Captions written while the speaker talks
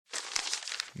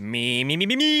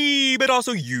Me, but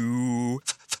also you.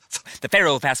 The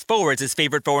Pharaoh fast forwards his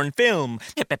favorite foreign film,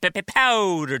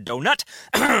 Powder Donut.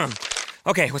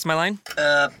 Okay, what's my line?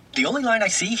 The only line I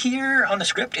see here on the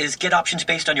script is get options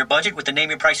based on your budget with the Name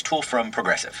Your Price tool from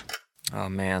Progressive. Oh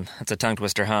man, that's a tongue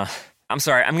twister, huh? I'm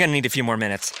sorry, I'm gonna need a few more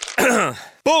minutes.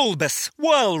 Bulbous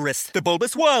Walrus, the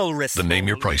Bulbous Walrus. The Name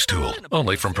Your Price tool,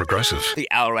 only from Progressive. The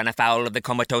owl ran afoul of the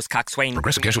comatose coxswain.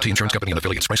 Progressive Casualty Insurance Company and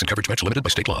affiliates. Price and coverage match limited by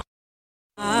state law.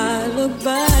 I look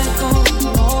back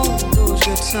on all those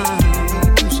good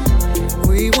times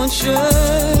we once shared,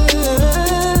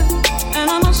 and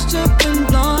I must have been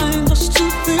blind just to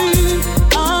think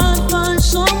I'd find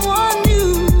someone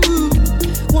new,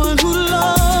 one who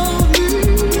loved me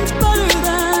better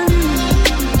than you.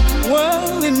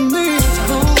 Well, it may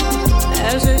come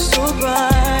as a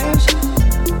surprise.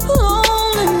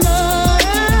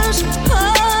 Loneliness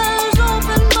has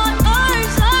opened my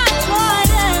eyes. I tried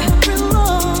every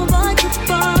love I could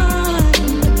find.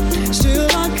 Still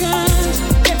I can't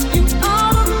get you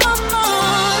out of my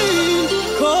mind.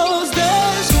 'Cause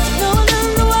there's no one in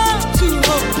the world to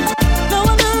hold. No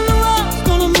one in the world's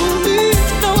gonna move me.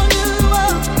 No one in the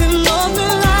world can love me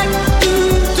like you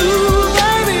do,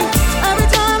 baby. Every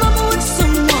time I'm with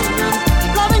someone, I'm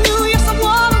loving you, yes, I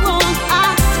wanna run. I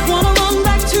wanna run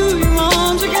back to your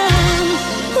arms again.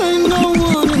 Ain't no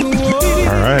one in the world.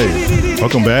 All right,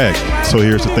 welcome back. So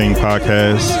here's the thing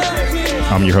podcast.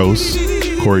 I'm your host,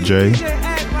 Corey J.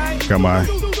 Got my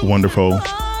wonderful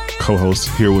co-host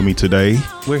here with me today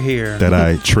We're here. that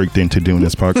I tricked into doing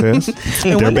this podcast.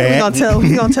 And They're one day back.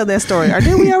 we gonna tell that story. Or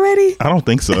did we already? I don't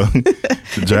think so.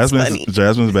 funny.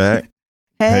 Jasmine's back.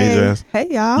 Hey, Jazz. Hey,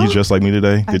 y'all. You just like me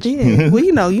today. I did. Well,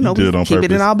 you know, did it we on keep it in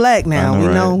purpose. all black now.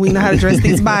 I know, We right? know how to dress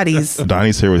these bodies.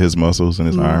 Donnie's here with his muscles and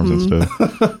his arms and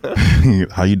Mm-hmm.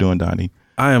 stuff. How you doing, Donnie?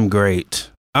 I am great.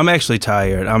 I'm actually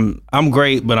tired. I'm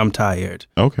great, but I'm tired.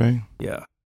 Okay. Yeah.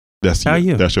 That's How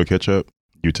you? That's your catch up.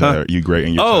 You tired? You great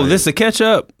and you Oh, tired. this a catch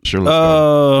up? Sure, let's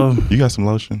go. You got some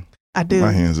lotion? I do.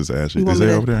 My hands is ashy. You want Is me it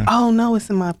to- over there? Oh no, it's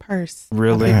in my purse.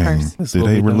 Really? My Dang. purse. That's Did what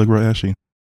they we really do. look real ashy?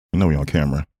 You know we on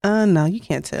camera. No, you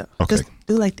can't tell. Okay. Just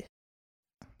do like this.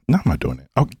 No, I'm not doing it.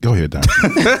 Oh, go ahead, Donnie.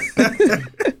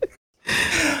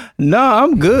 No,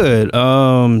 I'm good.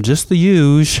 Just the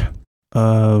usual.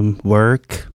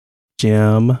 Work,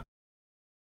 gym,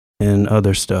 and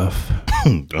other stuff.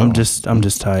 I'm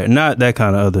just tired. Not that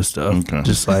kind of other stuff. Okay.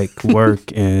 Just like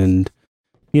work and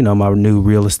my new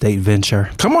real estate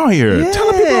venture. Come on here.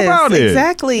 Tell the people about it.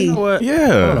 Exactly. You know what?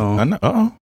 Yeah. Hold on. I know.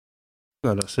 Uh-oh.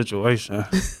 Got a situation.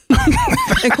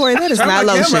 And Corey, that is Turn not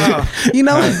my lotion. camera off. You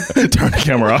know, Turn the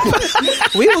camera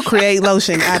off. we will create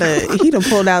lotion out of. He done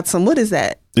pulled out some. What is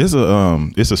that? It's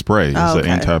a spray. It's Oh, an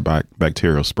okay.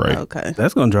 antibacterial spray. Okay,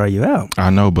 That's gonna dry you out. I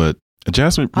know, but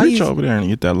Jasmine, I'll reach use- over there and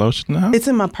get that lotion now. it's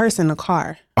in my purse in the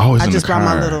car. Oh, it's I in just the brought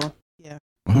car. my little. Yeah,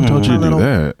 Who told you to My do little-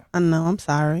 that? I know. I'm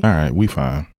sorry. All right, we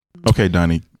fine. Okay,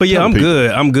 Donnie. But yeah, tell I'm the people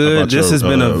good. I'm good. about This your, has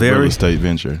been a real very estate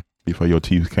venture before your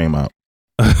teeth came out.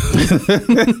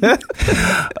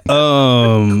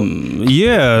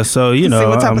 yeah. So See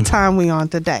what type I'm- of time we on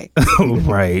today.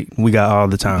 right. We got all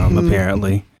the time Mhm.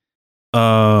 apparently.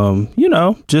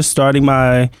 Just starting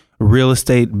my real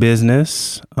estate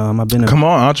business. I've been Come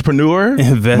on, entrepreneur.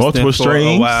 investing multiple for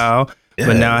streams. a while,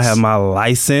 but now I Yes. have my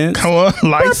license. Come on,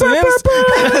 license.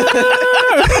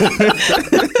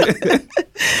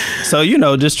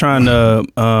 So just trying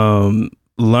to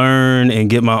learn and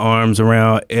get my arms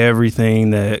around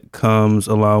everything that comes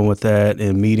along with that,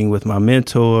 and meeting with my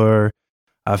mentor.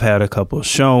 I've had a couple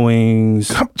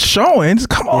showings. Showings.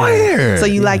 Come on here. So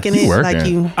you liking You it? working. Like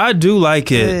you? I do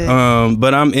like it, Good.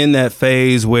 but I'm in that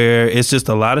phase where it's just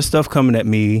a lot of stuff coming at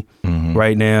me Mhm.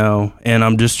 right now, and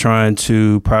I'm just trying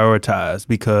to prioritize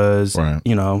because Right.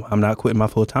 I'm not quitting my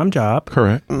full-time job,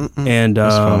 Correct. and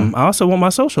That's fine. I also want my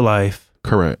social life,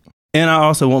 Correct. and I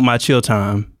also want my chill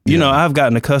time. Yeah. I've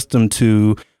gotten accustomed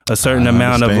to a certain I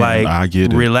amount of understand. I like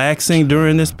get it. relaxing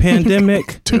during this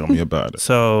pandemic. Tell me about it.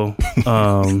 So,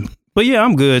 but yeah,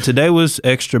 I'm good. Today was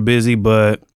extra busy,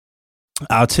 but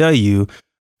I'll tell you,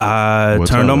 I Well,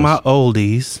 turned tell on my us.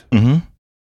 oldies Mm-hmm.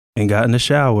 and got in the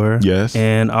shower. Yes.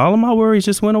 And all of my worries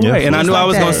just went away. Yeah, and I feels knew I like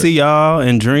was going to that. see y'all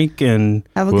and drink, and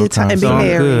Have a Well, good time and be so I'm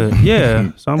merry. good. Yeah,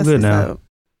 so I'm That's good what's now. up.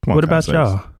 Come on, What about Constance.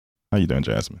 y'all? How you doing,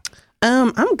 Jasmine?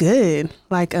 I'm good.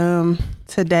 Like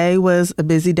today was a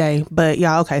busy day, but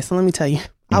y'all, okay, so let me tell you.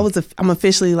 I'm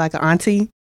officially like an auntie.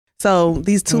 So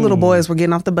these two little boys were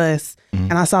getting off the bus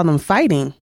and I saw them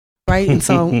fighting, right? And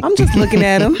so I'm just looking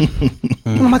at them.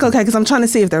 And I'm like, okay, because I'm trying to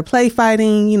see if they're play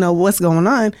fighting, what's going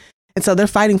on. And so they're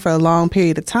fighting for a long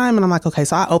period of time. And I'm like, okay,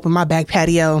 so I open my back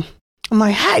patio. I'm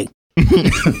like, hey,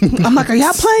 I'm like, are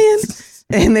y'all playing?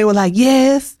 And they were like,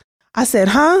 yes. I said,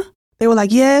 huh? They were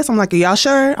like, yes. I'm like, are y'all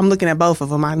sure? I'm looking at both of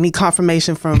them. I need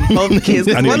confirmation from both the kids.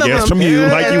 I need a yes from you,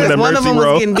 like you in the one of mercy them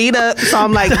row. was getting beat up. So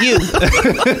I'm like, you.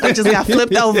 I just got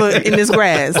flipped over in this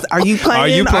grass. Are you playing? Are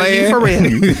you playing? for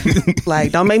real?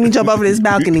 Like, don't make me jump over this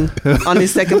balcony on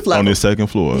this second floor. On the second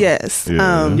floor. Yes.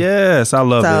 Yeah. Yes, I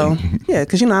love So, it. yeah,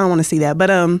 because, I don't want to see that. But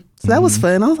so that was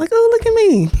fun. I was like, oh, look at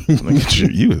me. Look at you.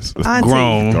 You is Auntie.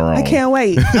 Grown. I can't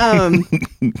wait.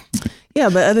 Yeah,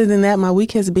 but other than that, my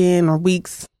week has been, or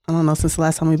weeks, I don't know, since the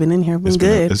last time we've been in here, been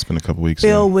good. It's been a couple weeks.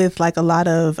 Filled with like a lot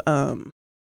of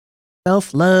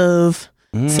self-love,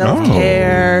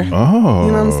 self-care. Oh.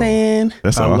 You know what I'm saying?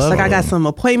 That's I awesome. love Like I got some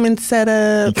appointments set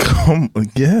up.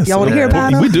 Yes. Y'all wanna hear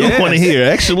about them? We do Yes. want to hear,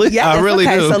 actually. Yes, I really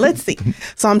okay, do. so let's see.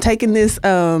 So I'm taking this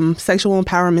sexual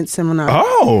empowerment seminar.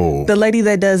 Oh. The lady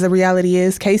that does The Reality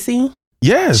Is, Casey.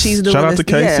 Yes. She's doing Shout out this- to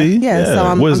Casey. yeah. So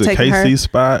I'm what is it? taking her- Casey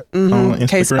Spot on Instagram?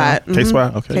 K-Spot. K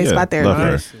Spot. Okay. K-Spot there. Love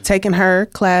her. Taking her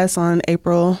class on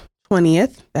April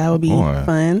 20th. That would be Boy.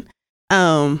 fun.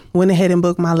 Went ahead and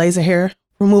booked my laser hair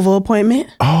removal appointment.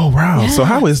 Oh, wow. So Yes.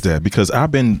 how is that? Because I've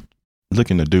been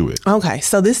looking to do it. Okay,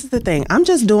 so this is the thing. I'm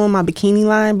just doing my bikini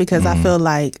line because I feel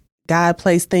like God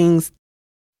placed things,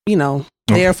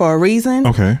 there for a reason.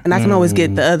 Okay. And I can always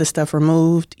get the other stuff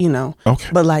removed, Okay.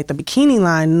 But like the bikini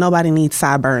line, nobody needs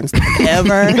sideburns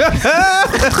ever.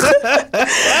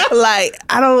 Like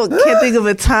can't think of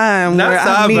a time Not where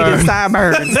I needed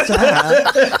sideburns.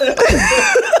 sideburns.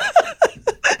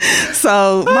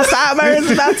 So my sideburns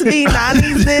about to be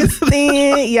 90s this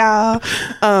thin, y'all.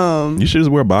 You should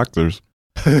just wear boxers.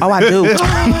 Oh, I do.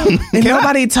 And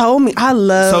nobody told me. I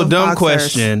love So dumb boxers.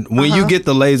 question. When you get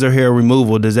the laser hair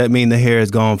removal, does that mean the hair is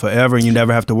gone forever and you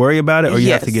never have to worry about it, or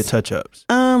you have to Yes. get touch-ups?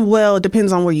 Well, it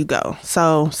depends on where you go.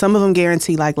 So some of them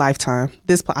guarantee like lifetime.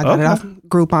 I got it off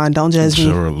Groupon. Don't judge me.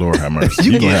 Sure, Lord have mercy.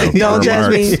 You gonna have Don't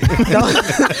judge me.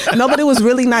 marks. No, but it was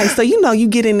really nice. So you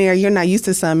get in there, you're not used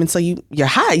to something, so you're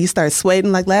hot. You start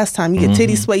sweating like last time. You get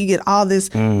titty sweat. You get all this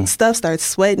stuff. Starts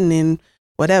sweating and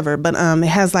whatever. But it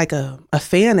has like a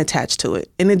fan attached to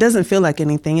it, and it doesn't feel like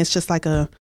anything. It's just like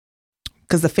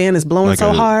because the fan is blowing Like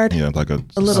so a- hard. Yeah, like a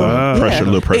little pressure, yeah.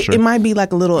 little pressure. It might be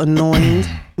like a little annoying,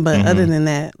 but other than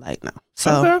that, like no.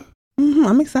 So Okay.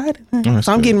 I'm excited. that's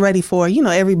So I'm good. getting ready for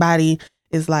everybody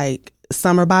is like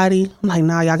summer body. I'm like,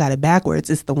 nah, y'all got it backwards.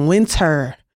 It's the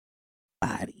winter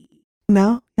body.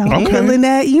 No, y'all Okay. feeling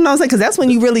that? You know what I'm saying? Because that's when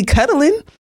you really cuddling.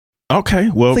 Okay,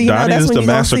 well, So, Donnie that's is when the you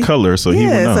gonna master see- color, so he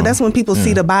would know. so that's when people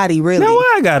see the body really. Now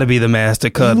why I gotta be the master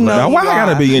cuddler? No, Now, why you I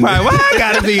gotta are. be in Why there? I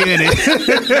gotta be in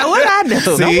it? Now, what I do?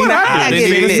 See, Now, what I I didn't get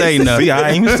in even this? say nothing. See, I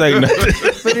ain't even say nothing.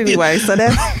 But anyway, so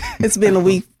it's been a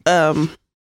week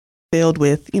filled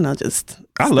with just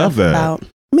I love stuff that. about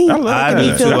me. I love I that.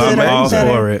 do Me feel too. good, I'm I'm all better.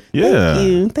 for it. Yeah. Thank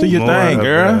you. Do your More thing, of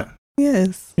girl. that.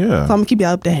 Yes. Yeah. So I'm gonna keep you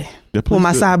updated Yeah, when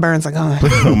my please do. sideburns are gone.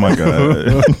 Oh my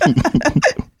God.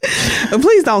 But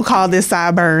please don't call this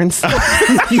sideburns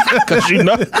Because you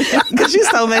know. because you're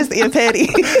so messy and petty.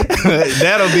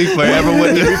 That'll be forever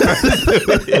with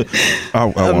you.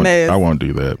 mess. I won't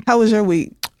do that. How was your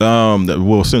week?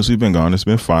 Well, since we've been gone, it's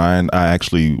been fine. I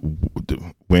actually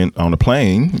went on a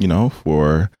plane,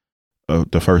 for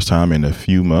the first time in a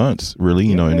few months,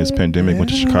 really, in this pandemic. Went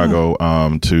to Chicago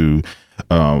to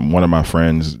one of my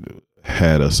friends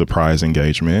had a surprise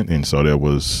engagement, and so there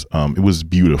was it was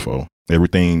beautiful.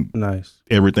 Everything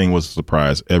was a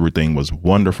surprise. Everything was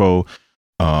wonderful.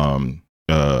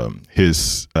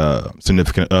 His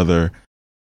significant other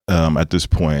at this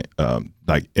point,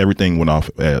 like everything went off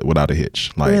without a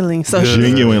hitch. Like Really? So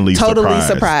genuinely totally surprised.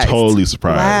 surprised. Totally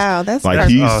surprised. Wow, that's Like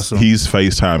awesome. he's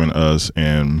FaceTiming us,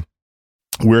 and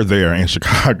we're there in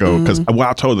Chicago because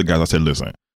I told the guys, I said,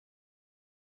 listen,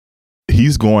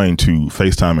 he's going to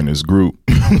FaceTime in his group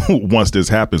once this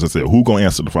happens. I said, who gonna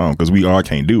answer the phone? Because we all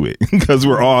can't do it because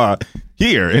we're all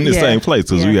here in the same place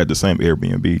because we had the same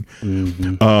Airbnb.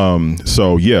 Mm-hmm.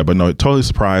 So yeah, but no, totally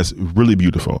surprised. Really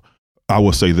beautiful. I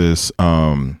will say this: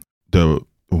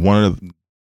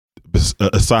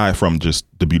 aside from just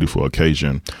the beautiful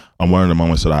occasion, one of the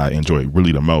moments that I enjoyed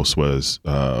really the most was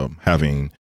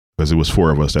having. Because it was 4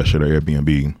 of us that shared an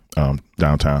Airbnb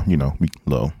downtown, we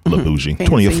little bougie,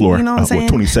 Fancy, 20th floor, you know what I'm saying?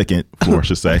 22nd floor, I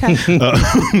should say,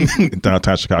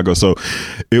 downtown Chicago. So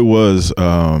it was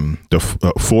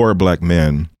the 4 black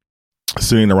men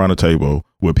sitting around a table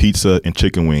with pizza and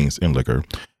chicken wings and liquor,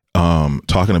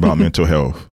 talking about mental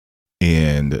health.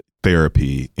 And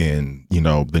therapy and, you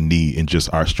know, the need and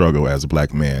just our struggle as a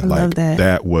Black man. I like love that.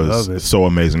 That was so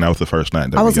amazing. That was the first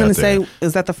night that I was we got going to there. say,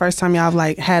 is that the first time y'all have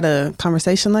like had a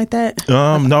conversation like that?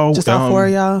 No. Just all four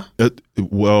of y'all?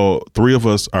 Well, 3 of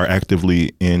us are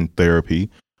actively in therapy.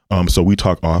 So we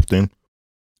talk often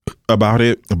about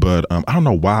it, but I don't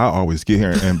know why I always get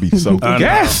here and be so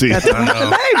gassy.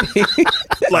 Baby.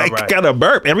 Like, Right. gotta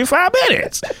burp every 5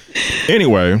 minutes.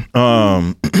 Anyway,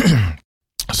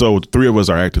 so 3 of us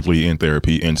are actively in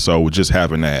therapy, and so just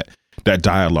having that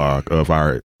dialogue of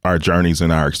our journeys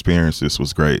and our experiences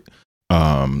was great.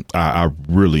 I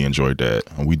really enjoyed that.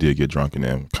 We did get drunk and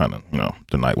then kind of, you know,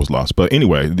 the night was lost. But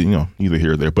anyway, you know, neither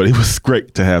here or there. But it was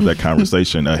great to have that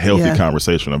conversation, a healthy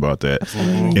conversation about that.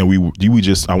 Absolutely. And we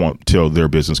just, I won't tell their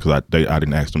business because I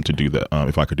didn't ask them to do that,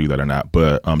 if I could do that or not.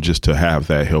 But just to have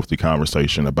that healthy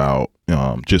conversation about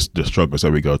just the struggles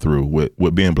that we go through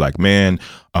with being Black man,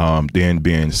 then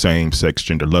being same sex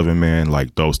gender loving man,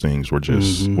 like those things were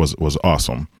just was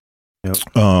awesome. Yep.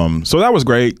 So that was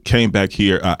great. Came back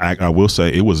here. I will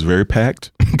say it was very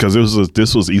packed because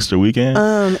this was Easter weekend.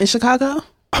 In Chicago?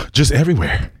 Just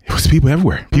everywhere. It was people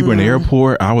everywhere. People in the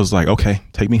airport. I was like, okay,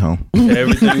 take me home.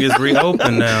 Everything is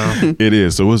reopened now. It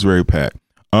is. So it was very packed.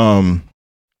 I'm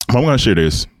going to share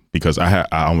this because I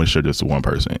want to share this with one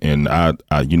person, and I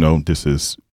you know, this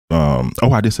is.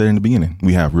 I did say it in the beginning.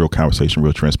 We have real conversation,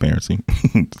 real transparency.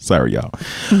 Sorry, y'all,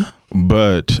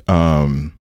 but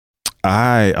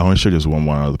I want to share this with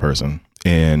one other person,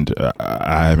 and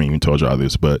I haven't even told y'all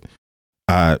this, but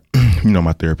you know,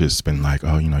 my therapist has been like,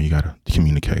 oh, you know, you got to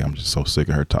communicate. I'm just so sick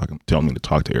of her telling me to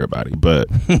talk to everybody, but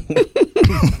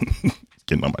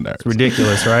getting on my nerves. It's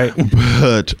ridiculous, right?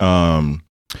 But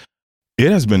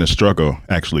it has been a struggle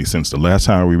actually since the last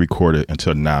time we recorded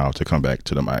until now to come back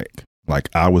to the mic. Like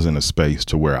I was in a space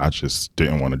to where I just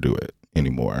didn't want to do it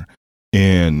anymore.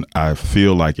 And I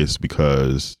feel like it's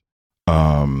because,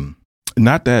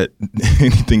 not that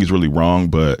anything is really wrong,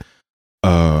 but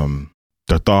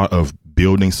the thought of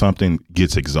building something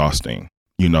gets exhausting,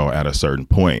 you know, at a certain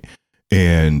point.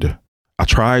 And I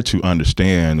tried to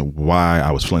understand why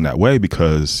I was feeling that way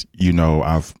because, you know,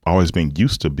 I've always been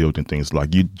used to building things.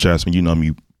 Like you, Jasmine, you know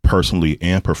me personally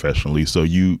and professionally. So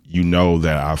you know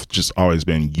that I've just always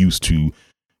been used to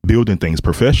building things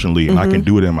professionally and I can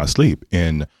do it in my sleep.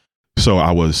 And so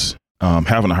I was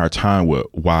having a hard time with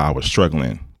why I was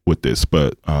struggling with this,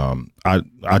 but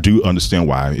I do understand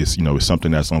why. It's, you know, it's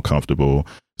something that's uncomfortable,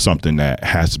 something that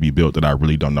has to be built that I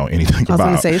really don't know anything about.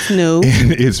 I was going to say it's new.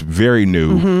 And it's very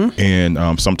new.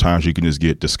 And sometimes you can just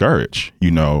get discouraged,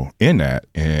 you know, in that.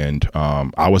 And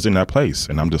I was in that place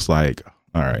and I'm just like,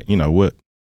 all right, you know what?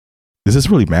 Does this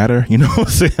really matter? You know what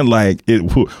I'm saying? Like,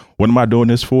 what am I doing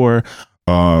this for?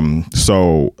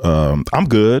 So I'm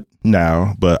good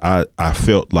now, but I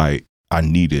felt like I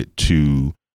needed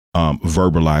to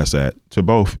verbalize that to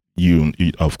both you,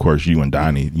 of course, you and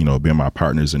Donnie, you know, being my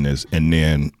partners in this, and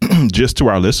then just to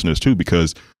our listeners too,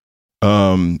 because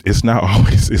it's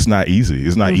not easy.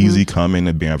 It's not easy coming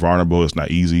and being vulnerable. It's not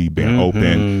easy being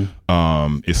open.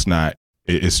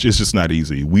 It's just not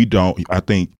easy. I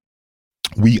think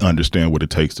we understand what it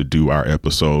takes to do our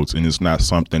episodes, and it's not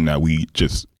something that we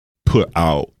just put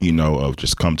out, you know, of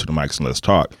just come to the mics and let's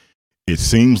talk. It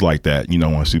seems like that, you know,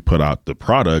 once you put out the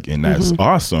product, and that's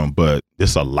awesome, but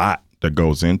it's a lot that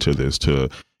goes into this to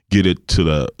get it to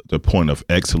the point of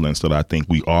excellence that I think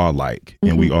we all like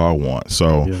and we all want.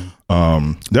 So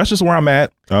that's just where I'm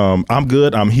at. I'm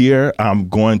good. I'm here. I'm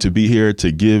going to be here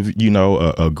to give, you know,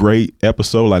 a great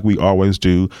episode like we always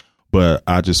do. But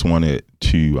I just wanted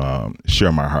to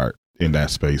share my heart in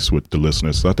that space with the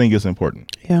listeners. So I think it's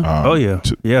important. Yeah.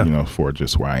 You know, for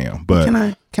just where I am. But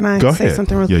can I go say ahead.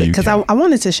 something real quick? Because I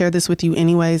wanted to share this with you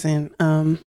anyways, and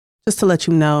just to let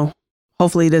you know,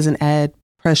 hopefully it doesn't add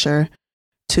pressure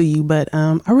to you, but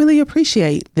I really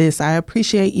appreciate this. I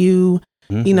appreciate you,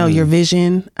 you know, your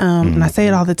vision. And I say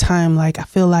it all the time, like I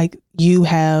feel like you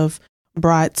have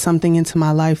brought something into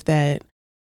my life that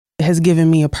has given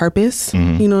me a purpose,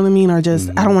 you know what I mean? Or just,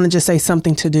 I don't want to just say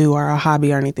something to do or a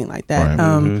hobby or anything like that.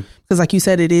 Right. Because like you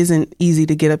said, it isn't easy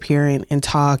to get up here and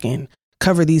talk and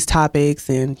cover these topics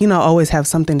and, you know, always have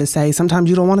something to say. Sometimes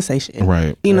you don't want to say shit.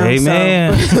 Right. You know,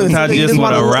 Amen. I just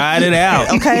want to ride it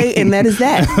out. Okay. And that is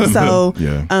that. So,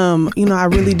 you know, I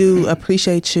really do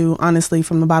appreciate you, honestly,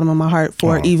 from the bottom of my heart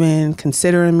for even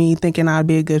considering me, thinking I'd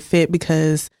be a good fit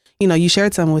because, you know, you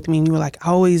shared something with me and you were like,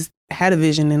 I always had a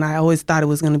vision and I always thought it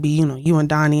was going to be, you know, you and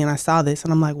Donnie, and I saw this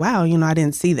and I'm like, wow, you know, I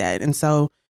didn't see that. And so,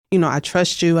 you know, I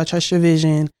trust you. I trust your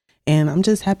vision. And I'm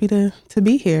just happy to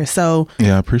be here. So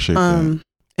yeah, I appreciate that.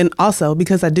 And also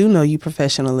because I do know you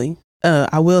professionally,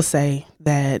 I will say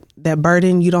that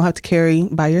burden you don't have to carry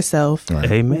by yourself.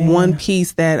 Right. Amen. One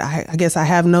piece that I guess I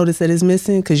have noticed that is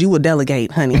missing, because you will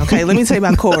delegate, honey. Okay, let me tell you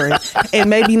about Corey. And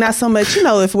maybe not so much,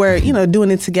 if we're,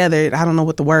 doing it together. I don't know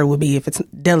what the word would be if it's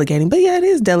delegating, but yeah, it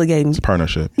is delegating. It's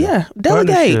partnership. Yeah,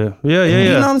 delegate. Partnership. Yeah. You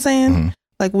know what I'm saying?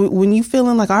 Like when you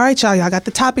feeling like, all right, y'all got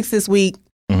the topics this week,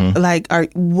 like, or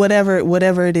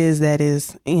whatever it is that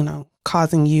is,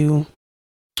 causing you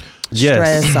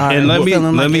stress. Or And let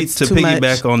feeling like me it's to too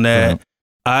piggyback much. on that.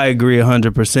 I agree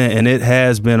 100%, and it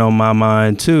has been on my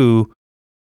mind too.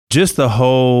 Just the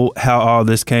whole how all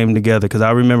this came together, because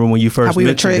I remember when you first we were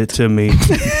mentioned it tricked. to me.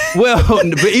 Well,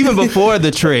 but even before the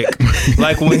trick,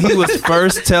 like when he was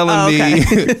first telling me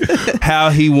how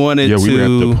he wanted Yeah, to. we were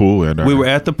at the pool. We were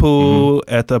at the pool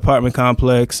at the apartment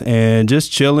complex and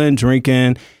just chilling,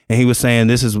 drinking. And he was saying,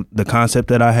 this is the concept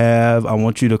that I have. I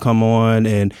want you to come on.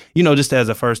 And, just as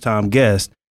a first time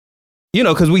guest,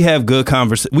 because we have good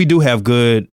we do have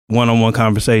good one-on-one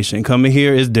conversation. Coming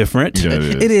here is different. Yeah,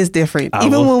 It is different. I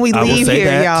Even will- when we I will leave say here,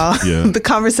 that. y'all, Yeah. the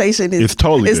conversation is It's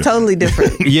totally totally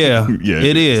different. Yeah, Yeah,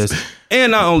 it is.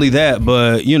 And not only that,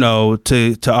 but,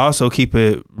 to also keep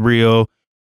it real.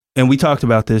 And we talked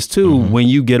about this too. When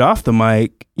you get off the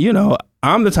mic,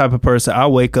 I'm the type of person, I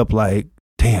wake up like,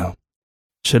 damn,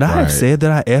 should I have Right. said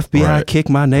that I FBI Right. kicked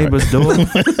my neighbor's door?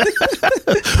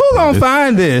 Who gonna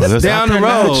find this Well, down the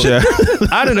road? Yeah.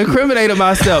 I done incriminated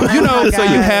myself. So you gosh.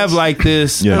 have like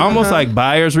this Yeah. almost like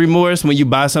buyer's remorse when you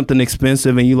buy something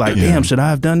expensive and you like, Yeah. damn, should I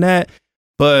have done that?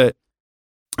 But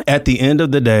at the end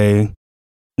of the day,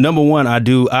 number one, I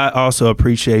also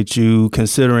appreciate you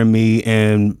considering me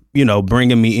and,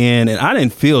 bringing me in. And I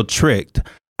didn't feel tricked.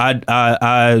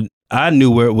 I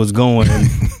knew where it was going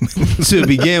to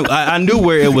begin. I knew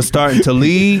where it was starting to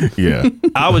lead. Yeah.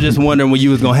 I was just wondering when you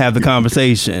was going to have the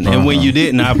conversation. And when you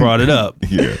didn't, I brought it up.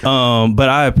 Yeah. But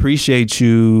I appreciate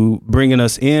you bringing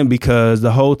us in, because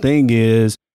the whole thing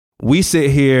is we sit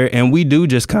here and we do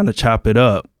just kind of chop it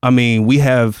up. I mean, we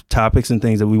have topics and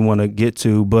things that we want to get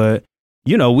to, but,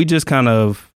 we just kind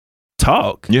of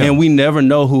talk. Yeah. And we never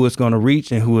know who it's going to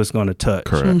reach and who it's going to touch.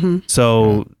 Correct.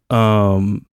 So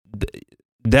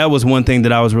that was one thing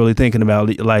that I was really thinking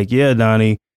about. Like, yeah,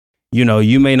 Donnie,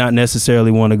 you may not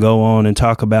necessarily want to go on and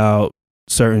talk about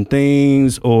certain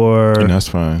things, or And that's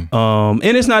fine. and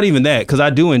it's not even that, because I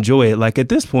do enjoy it. Like at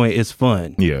this point, it's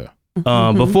fun. Yeah.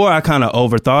 Before I kind of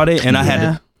overthought it, and I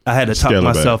had to talk Scale it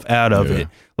back. myself out of Yeah. it.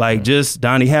 Like, just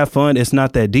Donnie, have fun. It's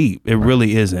not that deep. It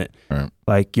really isn't. Right.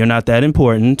 Like, you're not that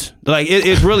important. Like,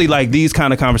 it's really like these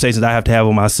kind of conversations I have to have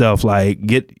with myself. Like,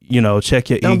 check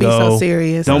your Don't ego. be so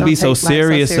serious. Don't be take so life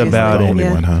serious about The it. only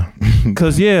Yeah. one, huh?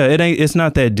 Cause it's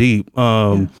not that deep.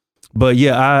 But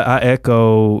yeah, I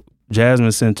echo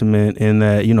Jasmine's sentiment in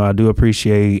that, I do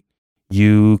appreciate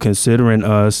you considering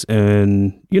us,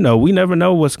 and we never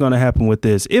know what's going to happen with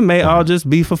this. It may all just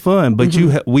be for fun, but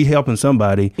we helping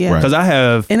somebody. Yeah. Because I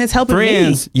have And it's helping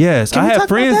friends. me. Yes, Can I we have talk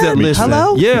about friends that? that listen.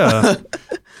 Hello? Yeah.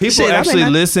 People Shit, I actually may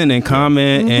not- listen and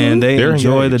comment, and they They're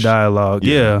enjoy the engaged. dialogue.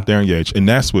 Yeah. They're engaged. And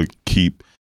that's what keep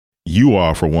you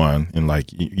all, for one. And like,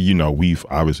 we've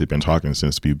obviously been talking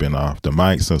since we've been off the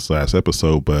mic since last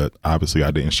episode, but obviously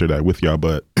I didn't share that with y'all,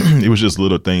 but it was just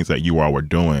little things that you all were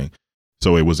doing.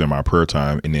 So it was in my prayer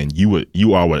time. And then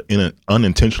you all were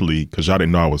unintentionally, because y'all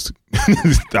didn't know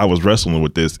I was wrestling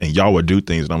with this, and y'all would do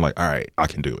things. And I'm like, all right, I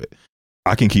can do it.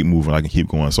 I can keep moving. I can keep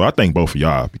going. So I thank both of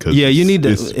y'all, because Yeah, you need to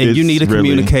it's really-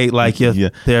 communicate like your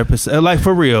therapist, like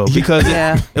for real, because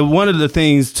one of the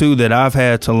things too that I've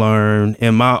had to learn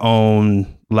in my own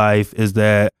life is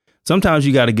that sometimes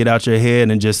you got to get out your head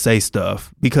and just say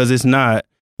stuff, because it's not,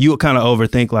 you kind of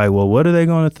overthink like, well, what are they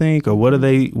going to think, or what do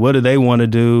they want to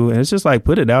do? And it's just like,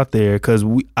 put it out there, because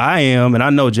I am, and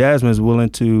I know Jasmine's willing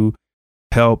to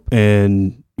help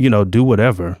and do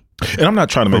whatever. And I'm not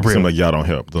trying to make it seem like y'all don't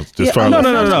help. Just trying no.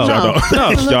 y'all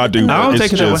don't. Y'all do. I don't It's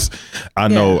take it that just, I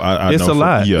know. I It's know a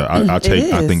lot. Yeah, I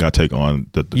take. I is. think I take on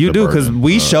the You do, because burden.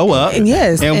 we show up And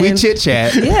yes, and we and- chit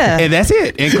chat, Yeah. and that's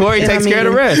it. And Corey And takes care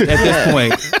of the rest at this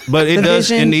point. But it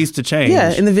vision- needs to change.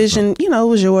 Yeah, and the vision,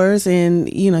 was yours,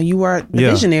 and you are the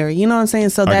Yeah. visionary. You know what I'm saying?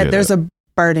 So I that get there's it. a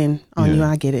burden on you. Yeah.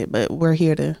 I get it, but we're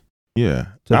here to. Yeah,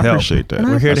 To I help. appreciate that. And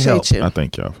I We're here to help. appreciate you. I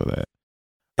thank y'all for that.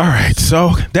 All right,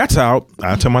 so that's out.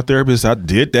 I tell my therapist I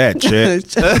did that. Check,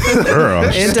 girl,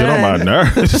 It's get on my done.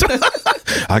 nerves.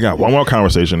 I got one more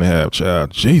conversation to have,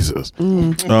 child. Jesus.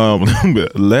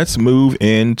 But let's move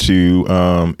into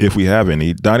if we have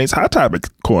any. Donnie's hot topic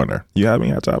corner. You have any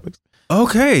hot topics?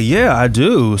 Okay, yeah, I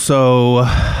do. So,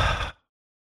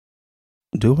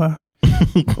 do I?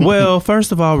 Well,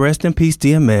 first of all, rest in peace,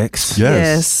 DMX.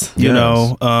 Yes. You Yes.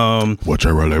 know,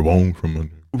 Whichever they want from.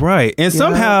 right. And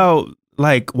somehow,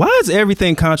 like, why is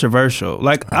everything controversial?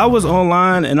 Like, I was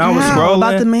online and I was How? scrolling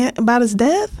About the man, about his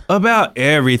death? about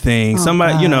everything. Oh,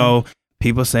 Somebody, you God. know,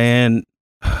 people saying,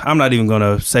 I'm not even going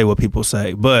to say what people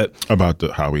say, but About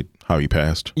how he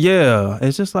passed. yeah,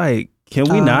 it's just like, can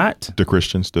we not? The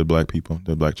Christians, the black people,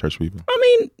 the black church people.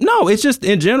 I mean, no, it's just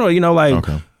in general, you know, like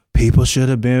Okay. people should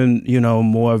have been, you know,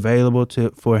 more available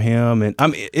for him. And I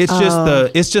mean, it's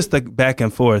just the back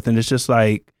and forth. And it's just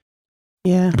like,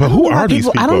 Yeah. But I don't who know why are these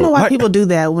I don't people? know why Like- people do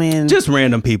that when. just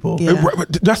random people. Yeah.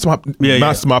 That's my Yeah,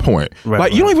 that's my point. Right,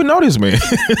 like you right. don't even know this man.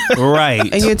 Right.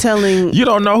 and you're telling. You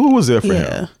don't know who was there for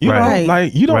Yeah. him. You Right. know,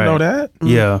 like you don't Right. know that.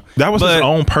 Yeah. That was his But-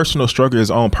 own personal struggle,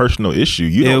 his own personal issue.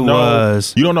 You don't It know.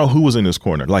 was. You don't know who was in this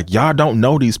corner. Like y'all don't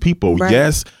know these people. Right.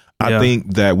 Yes, I Yeah.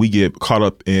 think that we get caught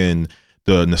up in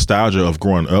the nostalgia of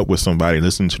growing up with somebody,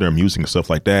 listening to their music and stuff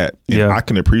like that. And Yeah. I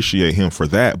can appreciate him for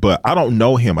that. But I don't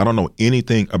know him. I don't know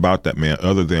anything about that man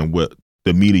other than what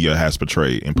the media has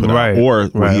portrayed and put Right. out, or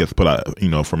what Right. he has put out, you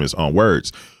know, from his own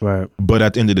words. Right. But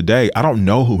at the end of the day, I don't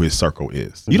know who his circle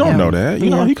is. You don't Yeah. know that. You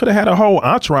know, Yeah. he could have had a whole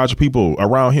entourage of people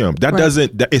around him. That Right.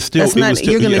 doesn't. That, it's still. That's it not. was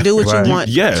still, You're going to yeah. do what Right. you want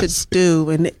Yes. to do,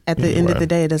 and at the end of Right. the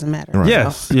day, it doesn't matter. Right.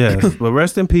 Yes. Yes. But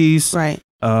rest in peace. Right.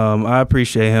 I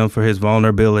appreciate him for his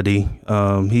vulnerability.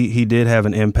 He did have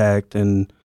an impact,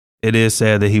 and it is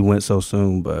sad that he went so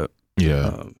soon. But Yeah.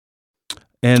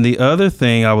 and the other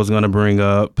thing I was going to bring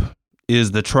up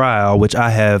is the trial, which I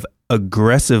have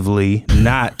aggressively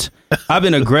not. I've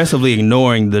been aggressively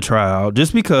ignoring the trial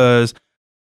just because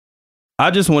I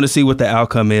just want to see what the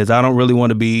outcome is. I don't really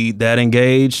want to be that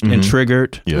engaged and Mhm.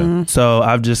 triggered. Yeah. Mhm. So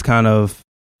I've just kind of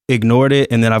ignored it,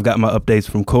 and then I've got my updates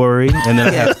from Corey, and then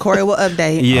I Yeah, have Corey will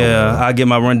update. yeah, I get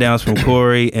my rundowns from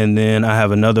Corey, and then I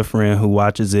have another friend who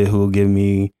watches it who will give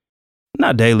me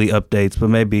not daily updates, but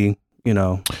maybe, you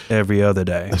know, every other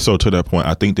day. So to that point,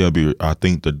 I think I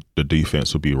think the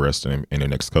defense will be resting him in the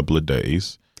next couple of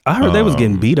days. I heard they was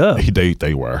getting beat up.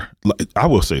 They were. Like, I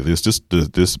will say this: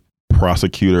 this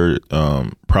prosecution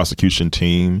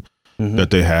team Mhm. that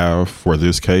they have for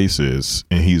this case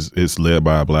it's led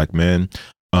by a black man.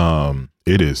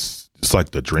 It's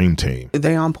like the dream team.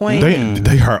 They on point.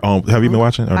 They are on. Have you been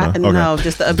watching? Or no? No,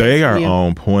 just the updates They are from you.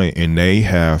 on point, and they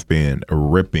have been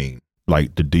ripping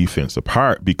like the defense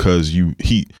apart because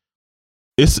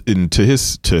it's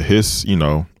to his you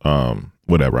know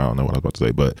whatever, I don't know what I was about to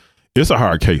say, but it's a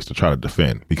hard case to try to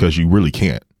defend because you really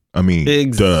can't. I mean,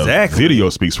 Exactly. the video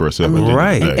speaks for itself. at the end of the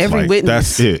Right. day. Every Like,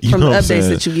 witness that's it. You from know the what I'm updates saying?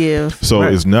 that you give. So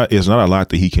Right. it's not a lot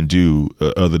that he can do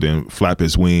other than flap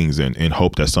his wings and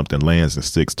hope that something lands and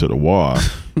sticks to the wall.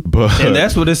 But And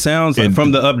that's what it sounds like And-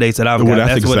 from the updates that I've got. well,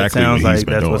 That's what it sounds what he's like.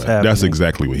 been That's doing. what's happening. That's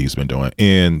exactly what he's been doing.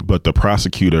 But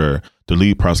the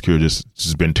lead prosecutor,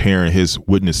 just been tearing his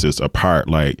witnesses apart.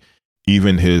 Like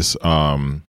even his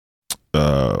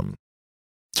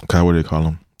God, what do they call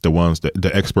them? The ones that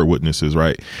the expert witnesses,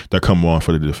 right? That come on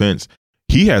for the defense.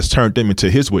 He has turned them into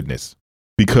his witness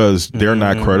because they're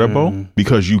not credible.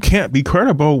 Because you can't be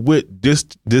credible with this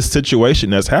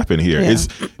situation that's happened here. Yeah.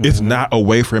 It's not a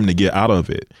way for him to get out of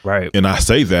it. Right. And I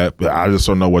say that, but I just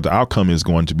don't know what the outcome is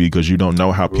going to be because you don't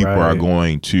know how people are Right.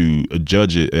 going to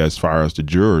judge it as far as the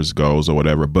jurors goes or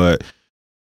whatever. But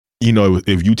you know,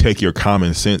 if you take your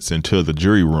common sense into the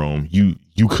jury room, you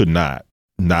could not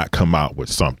come out with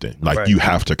something. Like Right. you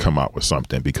have to come out with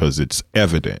something because it's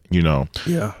evident, you know.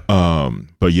 Yeah.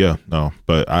 But yeah, no.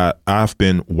 But I've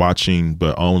been watching,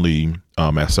 but only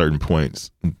at certain points.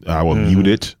 I will mute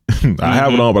it. I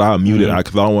have it on, but I'll mute it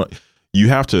because I don't want. You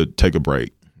have to take a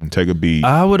break and take a beat.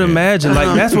 I would and- imagine.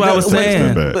 Like, that's what I was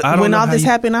saying. But I don't when know all how this you-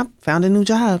 happened, I found a new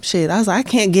job. Shit, I was like, I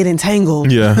can't get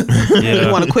entangled. Yeah. Yeah.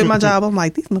 You want to quit my job? I'm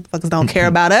like, these motherfuckers don't care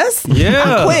about us. Yeah,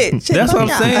 I quit. Shit, that's what I'm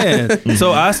fuck saying.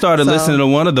 So I started So- listening to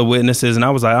one of the witnesses, and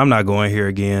I was like, I'm not going here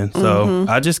again. So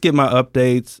I just get my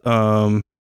updates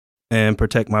and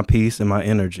protect my peace and my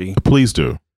energy. Please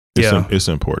do. Yeah. It's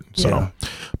important. So, Yeah.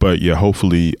 but yeah,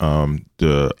 hopefully,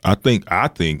 I think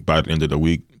by the end of the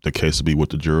week, the case will be with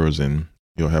the jurors and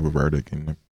you'll have a verdict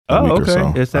in a Oh, week okay.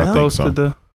 or so. Is I that think close so. to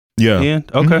the Yeah.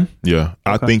 end? Okay. Mhm. Yeah.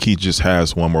 I Okay. think he just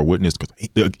has one more witness because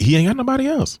he ain't got nobody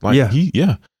else. Like,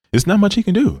 Yeah. it's not much he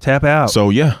can do. Tap out. So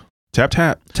yeah, tap.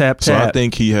 tap. So I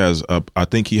think he has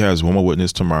one more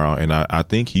witness tomorrow, and I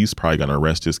think he's probably going to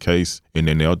rest his case, and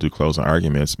then they'll do closing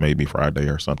arguments maybe Friday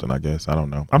or something. I guess I don't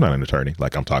know. I'm not an attorney.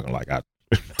 Like I'm talking like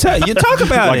You talk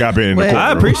about like it. I've been in the Well, courtroom.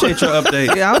 I appreciate your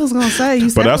update. Yeah, I was gonna say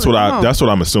you. But that's what I'm. that's what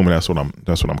I'm assuming. That's what I'm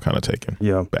kind of taking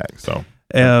Yeah. back. So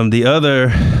The other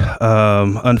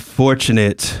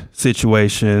unfortunate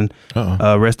situation.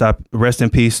 Rest in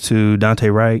peace to Dante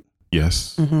Wright.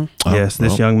 yes, Mm-hmm. Yes,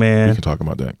 this well, young we man. can talk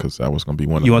about that because that was going to be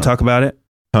one. You want to talk about it?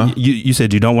 Huh? You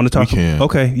said you don't want to talk. We can.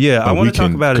 Okay, yeah, I want to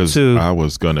talk about it too. I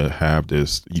was gonna have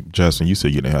this, Justin. You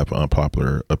said you didn't have an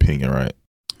unpopular opinion, right?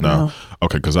 No.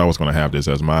 Okay, because I was gonna have this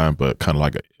as mine, but kind of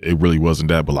like it really wasn't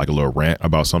that, but like a little rant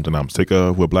about something I'm sick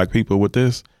of with black people with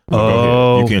this. Go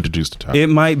ahead. You can introduce the topic. It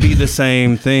might be the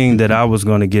same thing that I was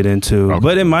going to get into,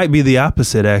 but it might be the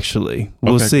opposite. Actually,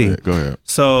 we'll see. Go ahead.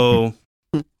 So,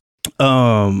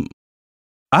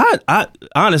 I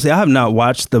honestly I have not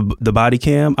watched the body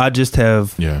cam. I just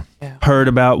have heard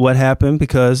about what happened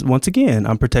because once again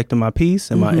I'm protecting my peace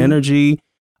and my energy.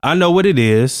 I know what it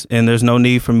is, and there's no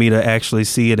need for me to actually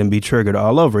see it and be triggered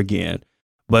all over again.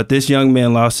 But this young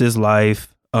man lost his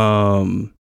life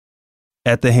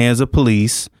at the hands of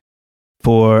police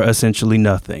for essentially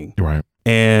nothing. Right.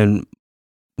 And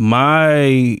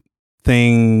my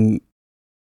thing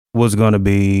was going to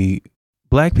be,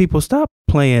 black people, stop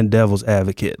playing devil's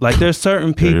advocate. Like, there's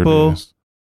certain people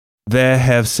that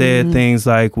have said things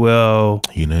like, well,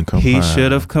 he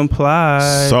should have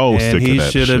complied. So and sick he of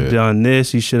that should have shit. done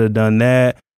this. He should have done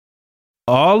that.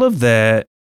 All of that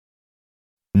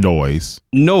noise.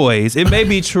 It may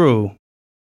be true,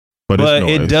 but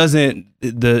it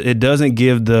doesn't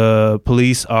give the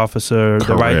police officer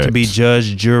the right to be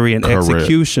judge, jury, and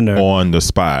executioner on the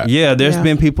spot. Yeah, there's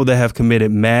been people that have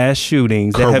committed mass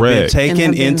shootings that have been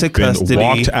taken into custody,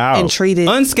 walked out, and treated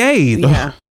unscathed.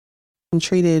 Yeah, and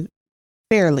treated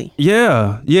fairly.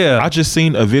 Yeah. I just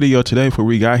seen a video today before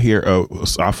we got here. I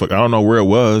don't know where it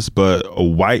was, but a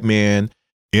white man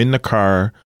in the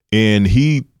car, and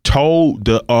he told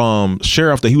the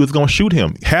sheriff that he was going to shoot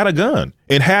him. Had a gun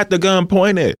and had the gun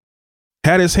pointed.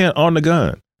 Had his hand on the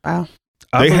gun. Wow.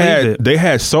 They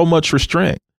had so much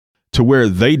restraint to where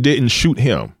they didn't shoot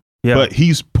him. Yeah. But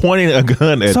he's pointing a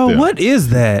gun at them. So what is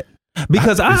that?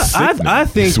 Because I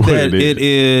think that it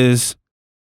is.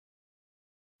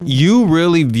 You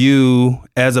really view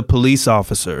as a police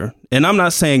officer, and I'm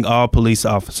not saying all police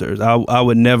officers. I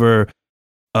would never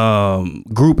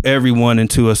group everyone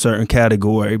into a certain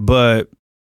category, but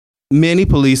many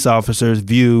police officers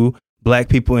view black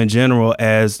people in general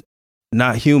as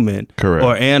not human. Correct.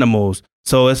 Or animals.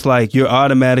 So it's like you're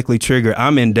automatically triggered.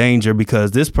 I'm in danger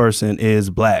because this person is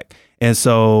black. And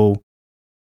so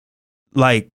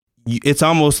like it's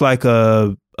almost like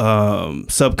a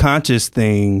subconscious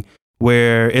thing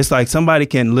where it's like somebody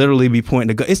can literally be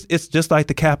pointing a gun. It's just like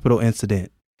the Capitol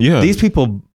incident. Yeah. These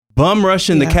people bum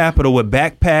rushing the Capitol with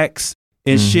backpacks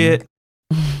and shit.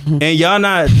 And y'all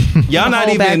not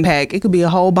even backpack. It could be a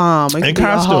whole bomb. It could be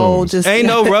costumes. a whole just ain't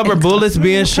no rubber bullets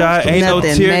being shot. Ain't no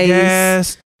Nothing. tear Mace.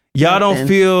 gas. Y'all don't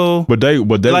feel But they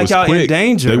like was y'all quick. in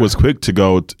danger. They was quick to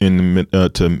go to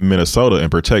Minnesota and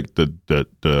protect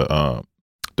the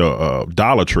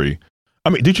Dollar Tree. I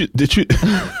mean, did you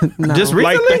No, just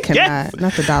recently? I cannot.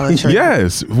 Not the Dollar Tree.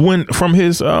 Yes, when from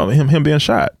his him being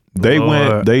shot, they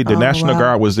Lord. went. The National wow.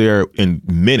 Guard was there in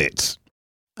minutes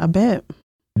I bet.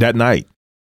 that night,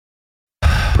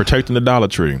 protecting the Dollar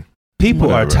Tree. People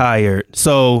Whatever. are tired.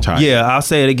 So yeah, I'll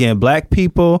say it again. Black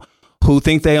people who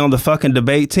think they on the fucking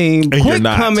debate team, And you're quit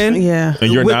not. coming. Yeah.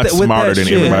 And you're with not that- with smarter that than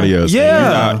shit. everybody else.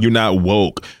 Yeah. You're not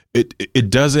woke. It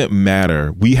doesn't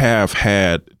matter. We have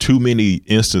had too many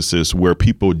instances where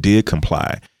people did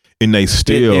comply and they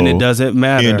still and it doesn't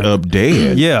matter. end up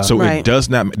dead. Yeah. So Right. it does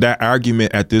not. That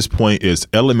argument at this point is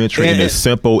elementary and it's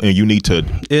simple, and you need to.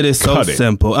 It is so cut it.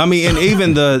 simple. I mean, and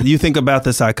even you think about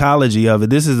the psychology of it.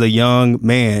 This is a young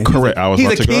man. Correct. I was He's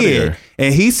about a to go kid, there.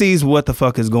 and he sees what the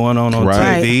fuck is going on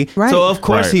Right. TV. Right. So of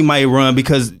course Right. he might run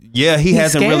because he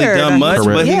hasn't really scared. done much,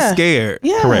 Correct. but he's Yeah. scared.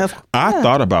 Yeah. Correct. I Yeah.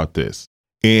 thought about this,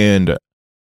 and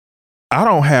I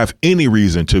don't have any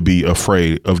reason to be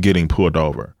afraid of getting pulled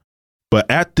over. But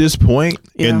at this point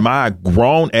in my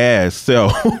grown ass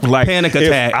self, like Panic if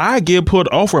attack. I get pulled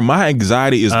over, my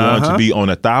anxiety is going to be on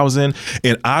 1,000,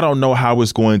 and I don't know how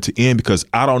it's going to end because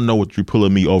I don't know what you're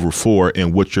pulling me over for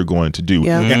and what you're going to do.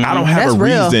 Yeah. And I don't have That's a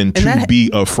real. reason And to that- be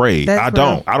afraid. that's I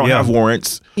don't. real. I don't Yeah. have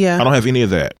warrants. Yeah. I don't have any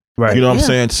of that. Right. You know what Yeah. I'm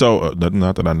saying? So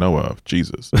not that I know of.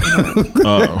 Jesus.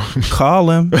 Call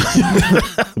him.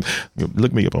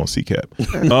 Look me up on CCAP.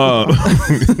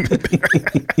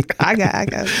 I got.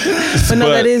 But no,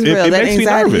 that is real. It that makes me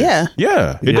anxiety. nervous. Yeah.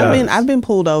 Yeah. It Yeah. does. I've been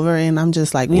pulled over and I'm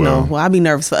just like, Well. I'll be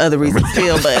nervous for other reasons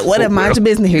still, but whatever, mind your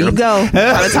business. Here you go.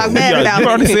 Trying to talk bad about you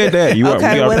already me. said that.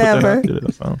 Okay, whatever.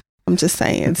 Whatever. I'm just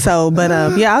saying. So, but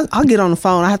I'll get on the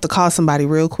phone. I have to call somebody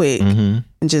real quick and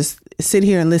just sit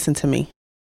here and listen to me.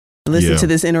 Listen Yeah. to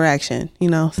this interaction,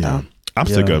 So Yeah. I'm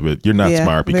sick of it. You're not Yeah,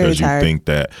 smart very because you tired. think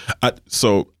that.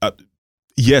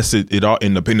 Yes, it all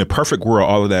in the perfect world,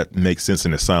 all of that makes sense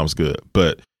and it sounds good,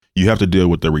 but you have to deal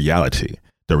with the reality.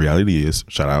 the reality is,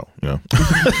 shout out, you know.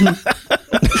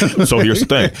 So here's the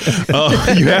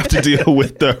thing. You have to deal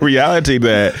with the reality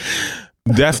that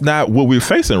that's not what we're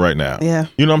facing right now. Yeah.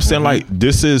 You know what I'm saying? Like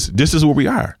this is where we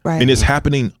are. Right. And it's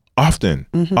happening often,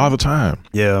 all the time.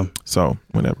 Yeah. So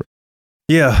whatever.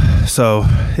 Yeah. So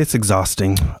it's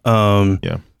exhausting.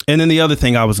 Yeah. And then the other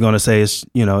thing I was going to say is,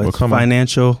 you know, it's come on.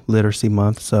 Financial Literacy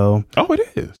Month. So Oh, it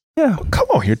is. yeah. Come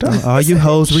on here, Doug. All you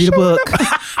hoes, read a book.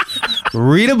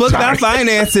 Read a book about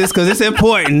finances because it's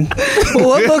important. Well,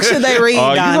 what book should they read,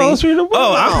 All you Donnie? hoes read a book.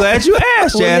 Oh, I'm glad you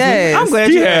asked, Well, Jasmine. yes. I'm glad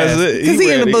He you has asked. it. Because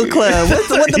he in the book club. What's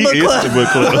the He book is club? the book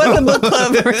club.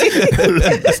 What's the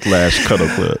book club? Slash cuddle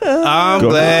club. I'm Go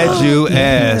glad you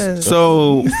asked.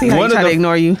 So See how one he of tried to the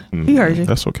ignore you. He heard you.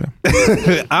 That's okay.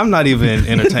 I'm not even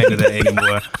entertaining that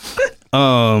anymore.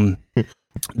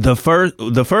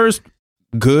 The first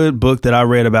good book that I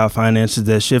read about finances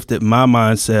that shifted my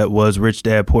mindset was Rich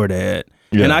Dad Poor Dad.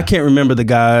 Yeah. And I can't remember the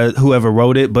guy, whoever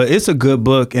wrote it, but it's a good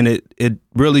book and it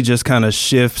really just kind of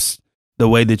shifts the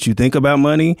way that you think about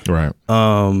money. Right.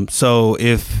 So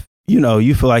if, you know,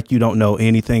 you feel like you don't know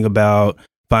anything about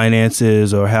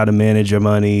finances or how to manage your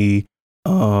money,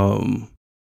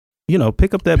 you know,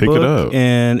 pick up that Pick it book up.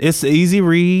 and it's an easy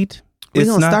read. We're It's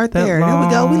going to not start that there. Here we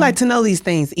go. We long. like to know these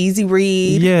things. Easy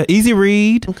read. Yeah, easy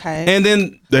read. Okay. And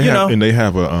then, They you have know, and they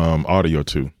have a audio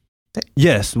too.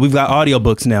 yes, we've got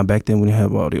audiobooks now. Back then, we didn't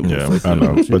have audiobooks. Yeah, like I that,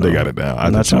 know, you but they got it now.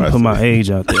 I'm not trying to put my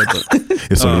age out there, but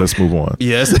It's okay. Let's move on.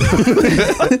 yes.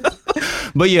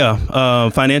 But yeah,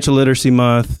 Financial Literacy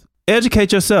Month.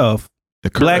 Educate yourself.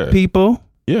 Black Correct. people,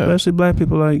 Yeah. especially black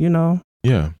people, like, you know.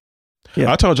 Yeah. Yeah.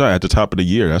 I told y'all at the top of the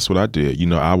year, that's what I did. You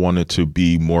know, I wanted to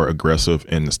be more aggressive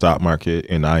in the stock market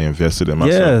and I invested in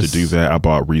myself Yes. to do that. I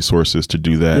bought resources to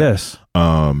do that. Yes.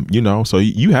 You know, so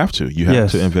you have to. You have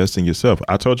Yes. to invest in yourself.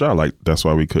 I told y'all, like, that's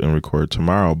why we couldn't record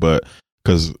tomorrow, but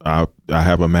because I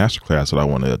have a masterclass that I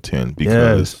want to attend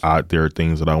because there are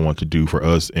things that I want to do for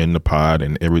us in the pod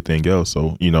and everything else.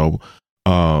 So, you know,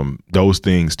 those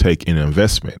things take an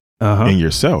investment in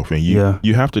yourself and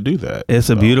you have to do that. It's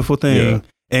a beautiful thing. yeah.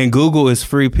 And Google is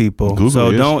free, people. Google so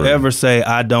is don't free. ever say,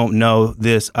 I don't know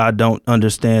this. I don't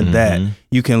understand that.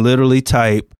 You can literally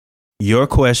type your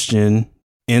question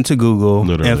into Google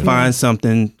Literally. and find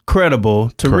something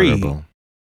credible to read. Credible.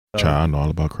 Child, I know all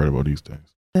about Credible these days.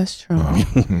 That's true. Um,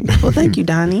 Well, thank you,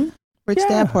 Donnie. Rich Yeah.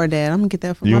 Dad, Poor Dad. I'm going to get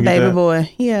that for You my gonna get baby that? boy.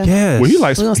 Yeah. Yes. Well, he We're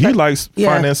gonna likes start-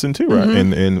 yeah. financing too, right?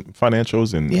 Mhm. And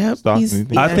financials and Yep. stocks. he's-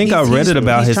 And I think I read it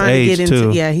about he's his trying to age, get into,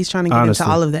 too. Yeah, he's trying to get Honestly.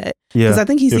 into all of that. Because Yeah. I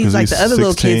think he Yeah, sees 'cause like he's the other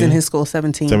little kids 16. in his school,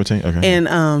 17. 17. Okay. And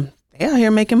they out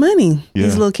here making money, Yeah.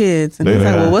 these little kids. And They he's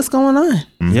like, are. well, what's going on?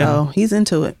 Mhm. Yeah. So he's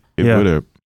into it. Get Yeah. with it.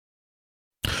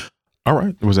 All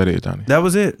right. Was that it, Donnie? That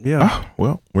was it. Yeah. Ah,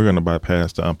 well, we're going to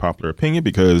bypass the unpopular opinion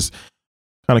because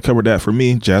kind of covered that for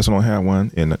me. Jasmine don't have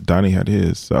one and Donnie had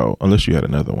his. So unless you had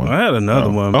another one. I had another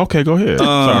one. Okay, go ahead.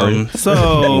 Sorry.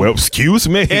 So, Well, excuse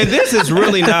me. and this is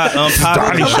really not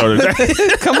unpopular. Donnie showed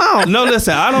it. Come on. No,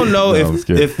 listen, I don't know No, I'm if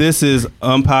scared. this is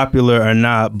unpopular or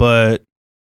not, but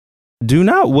do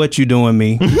not what you doing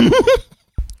me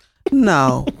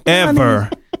No. ever.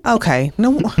 Okay.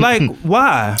 No. Like,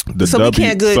 why? The So we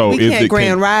can't is can't it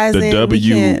Grand Rising. The we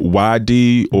can't-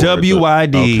 WYD or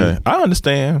WYD. Okay, I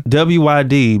understand.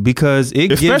 WYD, because it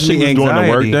gives Especially me when during the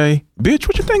anxiety. workday. Bitch,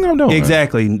 what you think I'm doing?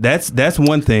 Exactly. That's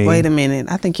one thing. Wait a minute.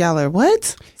 I think y'all are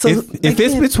what? So If they it's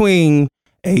can't- between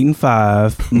 8 and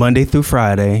 5, Monday through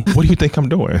Friday, What do you think I'm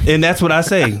doing? and that's what I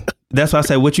say. That's why I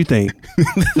say, what you think?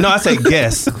 No, I say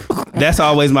guess. That's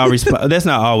always my response. That's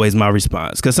not always my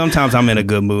response, because sometimes I'm in a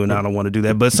good mood and I don't want to do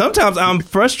that. But sometimes I'm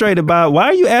frustrated by, why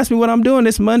are you asking me what I'm doing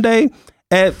this Monday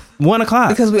at 1 o'clock?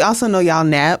 Because we also know y'all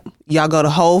nap. Y'all go to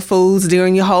Whole Foods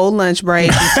during your whole lunch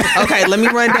break. Okay, let me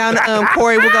run down to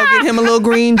Corey. We'll go get him a little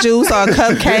green juice or a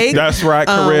cupcake. That's right,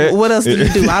 correct. What else do you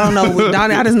do? I don't know.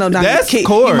 Donnie, I just know Donnie. That's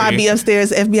Corey. You might be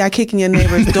upstairs, FBI kicking your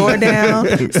neighbor's door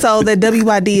down. So the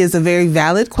WYD is a very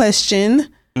valid question.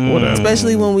 Whatever.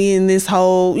 Especially when we in this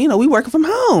whole, we working from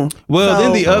home. Well, So-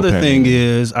 then the other Okay. thing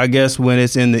is, I guess when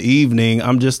it's in the evening,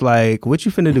 I'm just like, what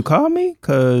you finna do? Call me?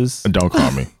 Because, Don't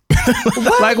call me.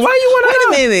 like, why you want Wait to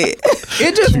a minute.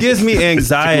 It just gives me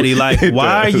anxiety. Like, It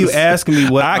why are does. you asking me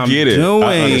what I I'm get it. doing?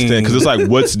 I understand because it's like,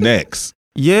 what's next?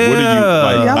 Yeah. What do you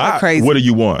like? Y'all are crazy. What do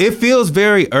you want? It feels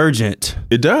very urgent.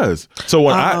 It does. So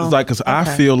when I Oh, like, because I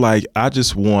okay. feel like I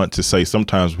just want to say.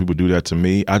 Sometimes people do that to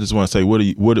me. I just want to say, what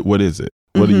is it?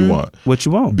 What do you want? What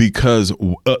you want? Because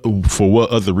for what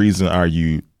other reason are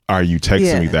you texting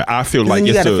Yeah. me that? I feel 'Cause like then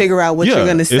you it's got to a- figure out what yeah, you're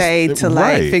going to it's- say to like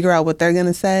right. figure out what they're going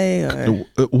to say. Or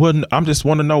Well, I'm just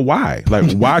want to know why.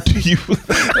 Like, why do you?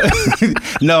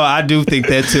 No, I do think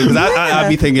that too. Because I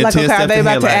be thinking like, 10 okay, are steps they about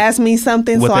ahead, to like, ask me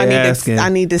something? what So they asking. I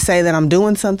need to say that I'm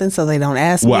doing something so they don't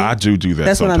ask Well, me. I do that.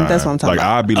 That's what I'm talking like,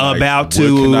 about. I'd be like, about what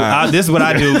to. can I- This is what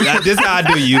I do. This is how I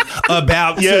do you.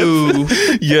 About to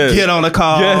Yes. get on a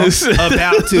call. Yes.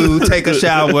 About to take a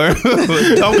shower.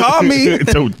 Don't call me.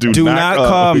 Do not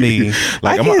call me.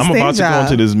 Like, I I'm can't about to stand go y'all.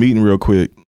 into this meeting real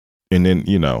quick, and then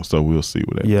so we'll see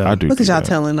what. Yeah. I do. Look at do y'all that.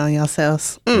 telling on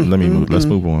yourselves. Let me move. Let's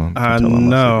move on. I Tell 'em my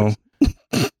know.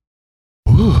 secrets.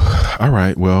 Whew. All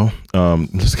right. Well,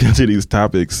 let's get into these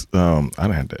topics. I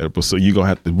don't have to edit, so you gonna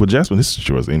have to. Well, Jasmine, this is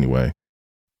yours anyway.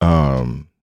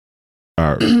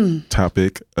 Our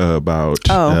topic about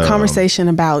conversation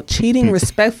about cheating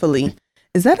respectfully.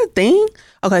 Is that a thing?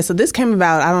 Okay, so this came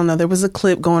about, I don't know, there was a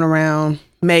clip going around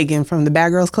Megan from the Bad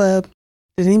Girls Club.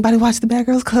 Did anybody watch the Bad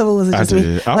Girls Club, or was it I just me?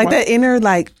 did. I Like wa- that inner,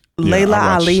 like, Yeah, Layla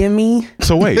I watched- Ali and me,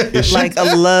 So wait, is she? like,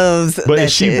 loves but that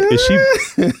is she? shit. Is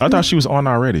she? I thought she was on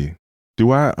already.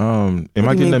 Do I? Am I do you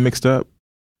getting mean? that mixed up?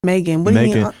 Megan, what do you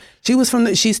Megan. mean? She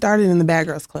was she started in the Bad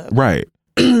Girls Club. Right.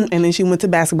 And then she went to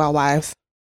Basketball Wives.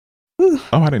 Oh,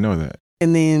 I didn't know that.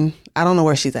 And then I don't know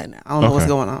where she's at now. I don't know what's Okay.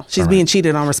 going on. She's All right. being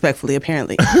cheated on respectfully,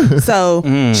 apparently. So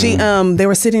she they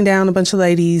were sitting down, a bunch of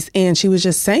ladies, and she was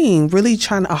just saying, really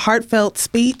trying a heartfelt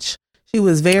speech. She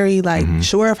was very like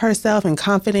sure of herself and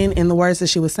confident in the words that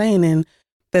she was saying, and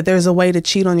that there's a way to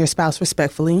cheat on your spouse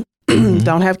respectfully.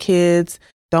 Don't have kids.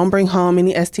 Don't bring home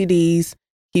any STDs.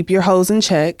 Keep your hoes in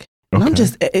check. And I'm Okay.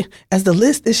 just, as the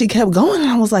list that she kept going,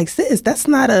 I was like, sis, that's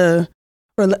not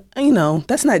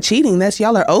that's not cheating. That's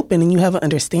y'all are open and you have an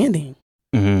understanding.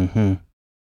 Mm-hmm.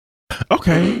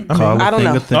 Okay. I don't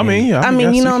know. I mean, yeah. I mean,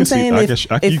 guess you know what I'm can see- saying? I If- guess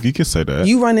if you can say that.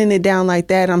 You running it down like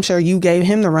that, I'm sure you gave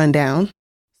him the rundown.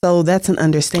 So that's an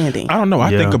understanding. I don't know. I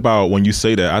Yeah. think about when you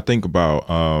say that. I think about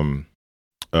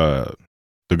the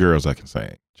girls I can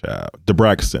say, child, the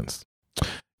Braxtons,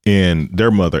 and their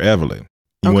mother Evelyn.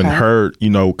 When Okay. her,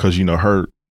 because her,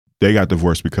 they got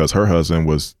divorced because her husband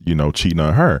was, cheating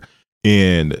on her,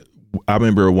 and I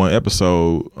remember one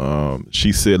episode,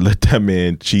 she said, "Let that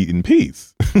man cheat in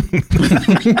peace."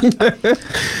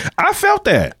 I felt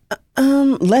that.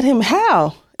 Let him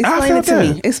how? Explain felt it to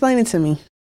me. that. Explain it to me.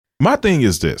 My thing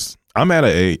is this: I'm at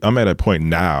a point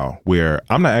now where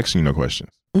I'm not asking you no questions.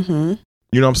 Mm-hmm.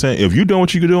 You know what I'm saying? If you're doing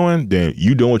what you're doing, then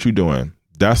you doing what you're doing.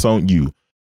 That's on you.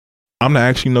 I'm not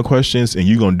asking you no questions, and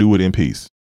you're gonna do it in peace.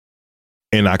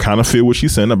 And I kind of feel what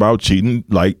she's saying about cheating,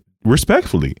 like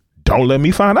respectfully. Don't let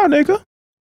me find out, nigga.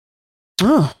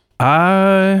 Oh,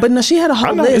 but no, she had a I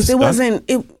whole know, list. it's- It wasn't.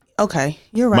 Okay,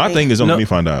 you're right. My thing is, don't No. let me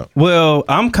find out. Well,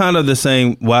 I'm kind of the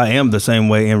same. Well, I am the same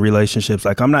way in relationships.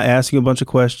 Like, I'm not asking a bunch of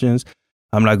questions.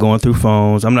 I'm not going through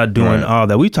phones. I'm not doing Right. all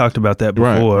that. We talked about that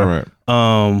Right, before. right.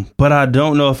 But I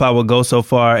don't know if I would go so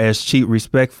far as cheat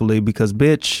respectfully because,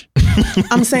 bitch,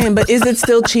 I'm saying, but is it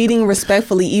still cheating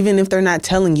respectfully, even if they're not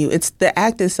telling you? It's the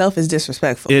act itself is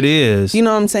disrespectful. it is. You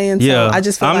know what I'm saying? Yeah. So I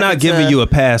just feel I'm like not it's giving you a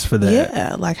pass for that.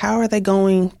 Yeah, like how are they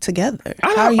going together?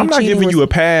 How are you I'm not cheating giving with- you a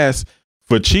pass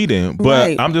for cheating, but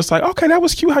Right. I'm just like, okay, that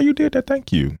was cute how you did that.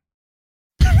 Thank you.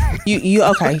 you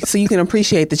okay? So you can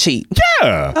appreciate the cheat.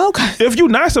 Yeah. Okay. If you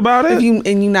nice about it, If you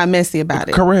and you're not messy about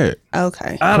it. correct.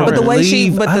 Okay. I don't but the way she,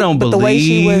 believe- but I don't the way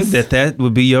she believe was, that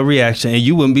would be your reaction, and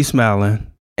you wouldn't be smiling.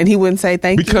 and he wouldn't say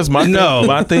thank Because you.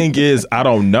 my thing is, I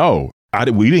don't know.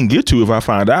 We didn't get to if I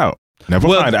find out. Never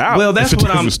find out. Well, that's It's a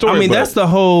what I'm. different story, I mean, but that's the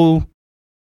whole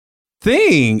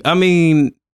thing. I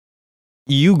mean,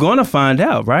 you gonna find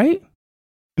out, right?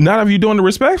 not if you're doing it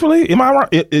respectfully. Am I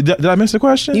right? Did I miss the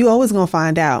question? You always gonna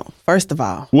find out. First of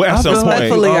all, well, at I some feel like point,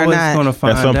 Respectfully you're or always not. gonna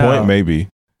find at some out. point, maybe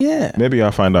yeah.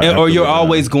 I'll find out. Or you're afterward.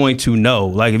 always going to know.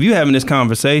 Like if you're having this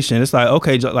conversation, it's like,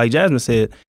 okay, like Jasmine said,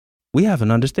 we have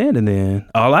an understanding then.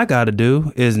 All I got to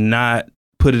do is not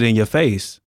put it in your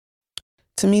face.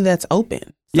 To me, that's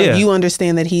open. So Yeah. you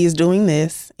understand that he is doing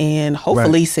this, and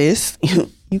hopefully, sis,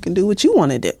 you can do what you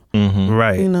want to do. Mhm.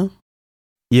 Right. You know.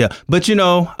 Yeah. But you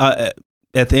know,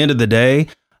 at the end of the day,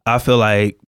 I feel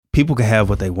like people can have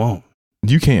what they want.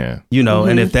 You can. You know,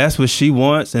 and Mhm. if that's what she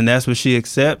wants and that's what she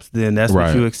accepts, then that's Right.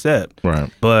 what you accept. Right.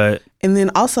 But And then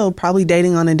also probably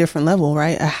dating on a different level,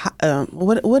 right?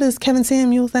 What does Kevin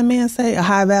Samuels, that man, say? A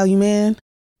high value man?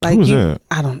 Like Who's you, that?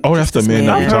 I don't. Oh, that's just the this man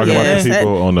that we talking about. Yes, The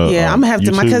people on the yeah, I'm gonna have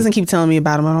to. My YouTube? cousin keep telling me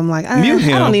about him, and I'm like, Mute I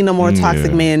him. don't need no more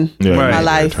toxic Yeah. men Yeah, in Right. my yeah,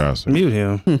 life. toxic. mute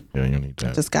him. Yeah, you need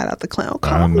that. Just got out the clown I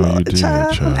car. know you Lord, did,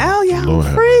 child. child. Ow, yeah, Lord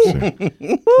I'm have free.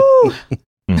 mercy. Woo.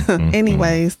 Mm.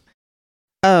 Anyways,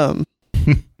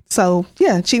 so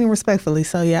yeah, cheating respectfully.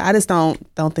 So yeah, I just don't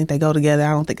think they go together. I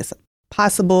don't think it's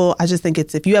possible. I just think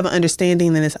it's, if you have an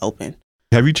understanding, then it's open.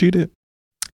 Have you cheated?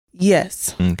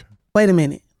 Yes. Okay. Wait a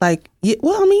minute. Like, yeah,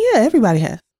 well, I mean, yeah, everybody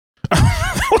has.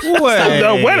 Wait.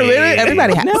 No, wait a minute.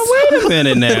 Everybody has. Now wait a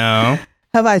minute now.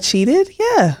 Have I cheated?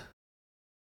 Yeah.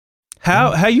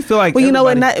 How you feel like? Well, you know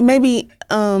what? everybody- Not, maybe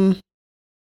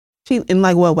cheat in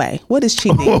like what way? What is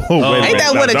cheating? Wait a Ain't minute.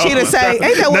 that what a No, cheater say?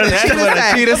 Ain't that what a That's cheater what a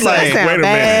say? cheater say. That sound Wait a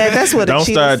bad. minute. That's what a Don't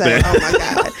cheater start say. there. Oh my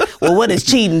god. Well, what is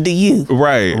cheating to you?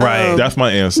 Right. Right. That's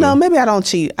my answer. No, maybe I don't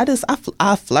cheat.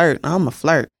 I flirt. I'm a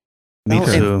flirt. Me Don't,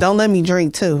 too. and don't let me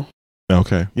drink too.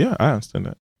 Okay. Yeah, I understand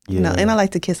that. Yeah. You know, and I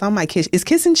like to kiss. I might kiss. Is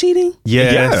kissing cheating?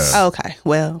 Yes. Yeah. Oh, okay.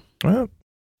 Well, Well,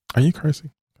 are you crazy?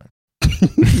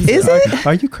 is it?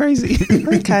 Are you crazy?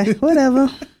 Okay. Whatever.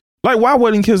 Like, why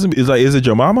wouldn't kissing? Is it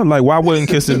your mama? Like, why wouldn't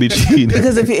kissing be cheating?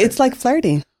 Because if it's like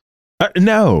flirting.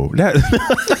 No, that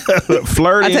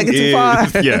flirting. I take it too far.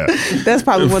 Yeah, That's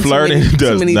probably one flirting too many, does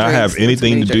too many not drinks, have one too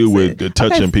anything many to do drinks. with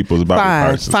touching Okay, people's body Fine,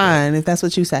 parts. and fine. If that's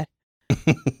what you say.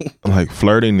 stuff. Like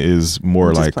flirting is more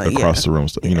I'm just like playing, across yeah. the room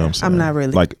stuff. You know what I'm saying? I'm not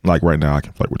really. like right now. I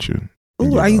can flirt with you.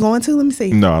 Ooh, are you going to? Let me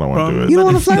see. No, I don't want to do You don't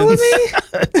want to flirt with me?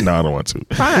 it. No, I don't want to.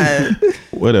 Fine.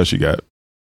 What else you got?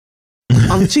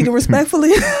 I'm cheating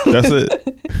respectfully. That's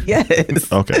it.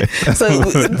 Yes. Okay.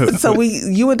 So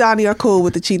you and Donnie are cool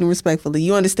with the cheating respectfully.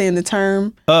 You understand the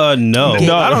term? No. No,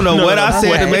 I don't know no, what I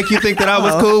said okay. to make you think that I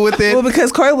was Oh. cool with it. Well,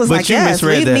 because Corey was But like, you yes,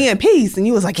 misread leave that. me in peace. And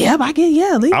you was like, yeah, I get,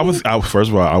 yeah, leave I me. was first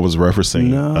of all, I was referencing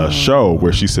No. a show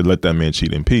where she said, "Let that man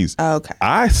cheat in peace." Okay.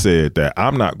 I said that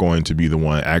I'm not going to be the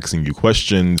one asking you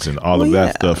questions and all of Well, that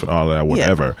yeah. stuff and all of that,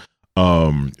 whatever.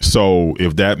 So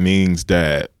if that means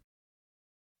that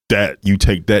you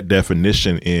take that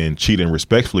definition in cheating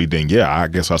respectfully, then yeah, I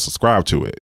guess I subscribe to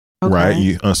it. Okay. Right?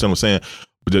 You understand what I'm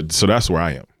saying? So that's where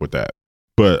I am with that.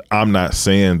 But I'm not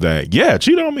saying that, yeah,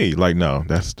 cheat on me. Like, no,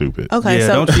 that's stupid. Okay. Yeah,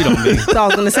 so, don't cheat on me. So I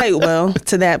was going to say, well,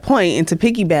 to that point and to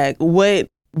piggyback, what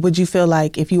would you feel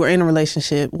like if you were in a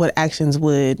relationship, what actions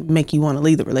would make you want to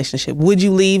leave the relationship? Would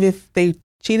you leave if they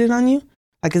cheated on you?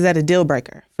 Like, is that a deal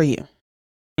breaker for you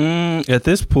At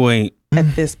this point,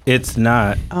 at this point? it's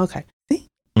not. Okay. See?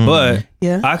 But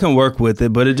Yeah. I can work with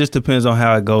it, but it just depends on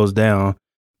how it goes down.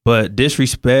 But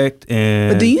disrespect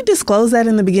and But do you disclose that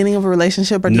in the beginning of a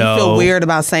relationship, or do No. you feel weird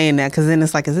about saying that? Because then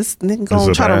it's like, is this nigga It's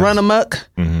gonna a try to pass. run amok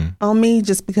Mhm. on me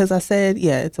just because I said,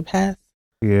 yeah, it's a pass?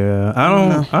 Yeah, I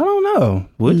don't don't know.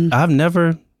 Mm.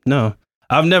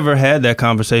 I've never had that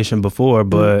conversation before,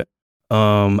 but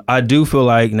I do feel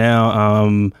like now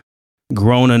I'm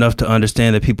grown enough to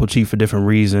understand that people cheat for different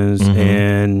reasons, Mhm.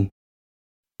 and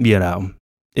you know,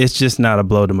 it's just not a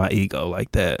blow to my ego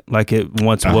like that, like it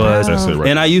once Ah, was. That's it right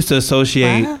And I used to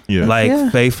associate Wow. Yeah. like Yeah.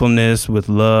 faithfulness with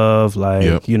love, like,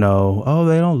 Yep. you know, oh,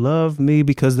 they don't love me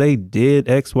because they did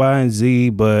X, Y, and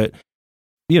Z. But,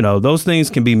 you know, those things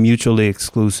can be mutually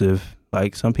exclusive.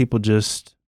 Like some people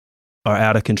just are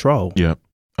out of control. Yep.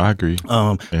 I agree. It has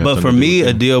But something for to do me, with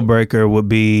a them. deal breaker would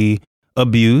be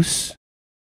abuse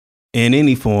in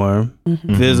any form,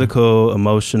 Mhm. physical,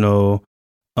 emotional,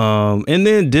 and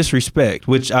then disrespect,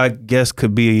 which I guess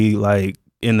could be like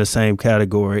in the same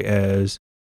category as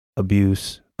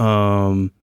abuse.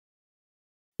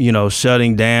 You know,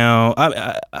 shutting down.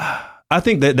 I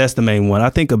think that's the main one. I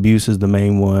think abuse is the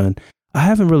main one. I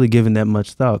haven't really given that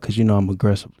much thought because, you know, I'm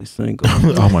aggressively single.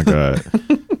 Oh my God.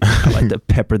 I like to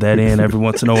pepper that in every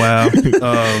once in a while. You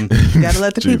gotta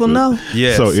let the people Jesus. know.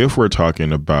 Yes. So if we're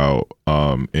talking about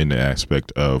in the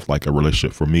aspect of like a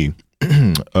relationship for me,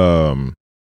 dang,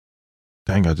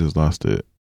 I just lost it.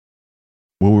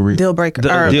 What were we? Deal breaker.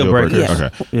 The- Or- deal breakers. Yeah.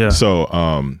 Okay. yeah. So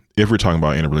if we're talking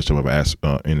about in a relationship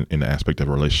of in the aspect of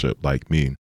a relationship like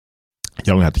me,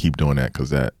 y'all gonna have to keep doing that because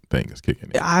that thing is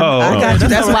kicking in. I Oh, got okay. you.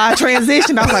 That's why I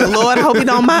transitioned. I was like, Lord, I hope you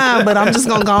don't mind, but I'm just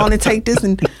gonna go on and take this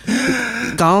and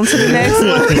go on to the next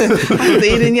one. I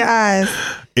see it in your eyes.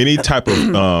 Any type of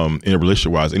in a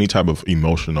relationship wise, any type of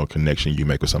emotional connection you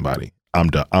make with somebody, I'm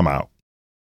done. I'm out.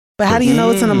 But how do you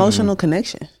know it's an emotional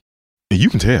connection? And you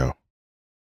can tell.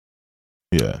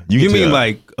 Yeah, You can mean tell.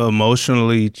 like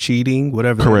emotionally cheating,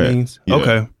 whatever Correct. that means? Yeah.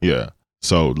 Okay. Yeah.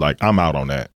 So like I'm out on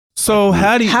that. So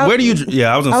where do you,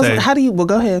 yeah, I was going to say, How do you, well,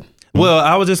 go ahead. well,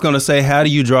 I was just going to say, how do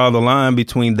you draw the line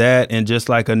between that and just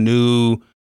like a new,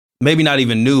 maybe not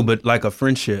even new, but like a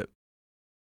friendship?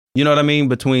 You know what I mean?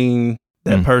 Between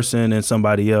that person and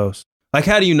somebody else. Like,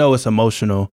 how do you know it's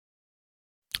emotional?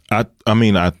 I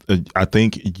mean I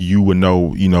think you would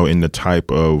know, you know, in the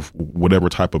type of whatever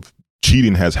type of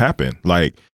cheating has happened.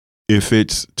 Like if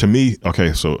it's to me,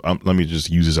 okay, so let me just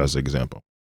use this as an example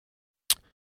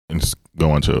and just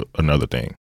go on to another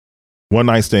thing. One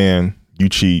night stand, you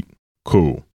cheat,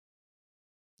 cool.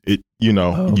 It, you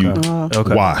know, you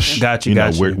Okay. wash. Got you, You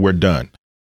got know, you. we're done.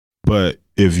 But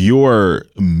if you're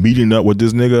meeting up with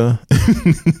this nigga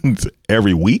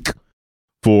every week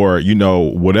for, you know,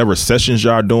 whatever sessions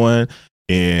y'all doing.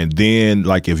 And then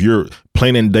like if you're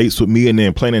planning dates with me and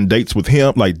then planning dates with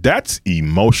him, like that's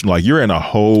emotional. Like you're in a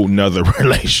whole nother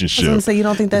relationship. I was gonna say, you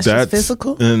don't think that's just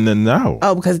physical? And then no.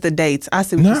 Oh, because the dates. I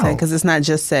see what you're saying, because it's not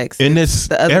just sex. And it's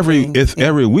the other things.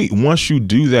 every week. Once you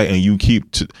do that and you keep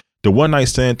the one night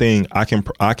stand thing, I can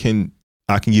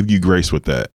give you grace with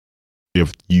that.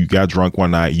 If you got drunk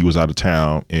one night, you was out of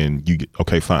town, and you get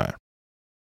okay, fine.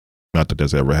 Not that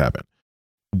that's ever happened.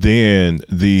 Then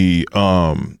the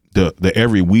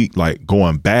every week, like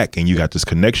going back and you got this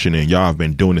connection and y'all have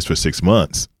been doing this for 6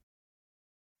 months.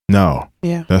 No,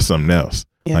 yeah, that's something else.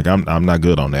 Yeah. Like I'm not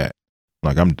good on that.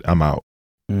 Like I'm out.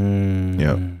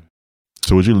 Yeah.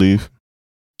 So would you leave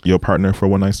your partner for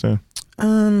one night stand?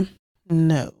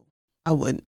 No, I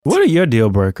wouldn't. What are your deal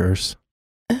breakers?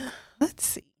 Let's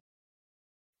see.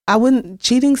 I wouldn't.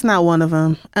 Cheating's not one of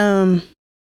them.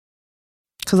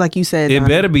 Because like you said, it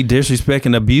better be disrespect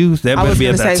and abuse. That better be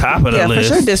at the top of the list.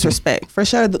 For sure, disrespect. For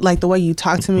sure, like the way you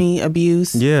talk to me,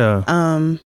 abuse. Yeah.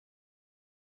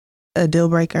 A deal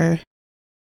breaker.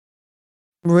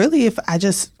 Really, if I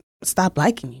just stop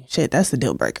liking you, shit, that's a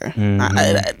deal breaker. Mm-hmm.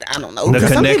 I don't know. The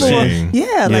Some people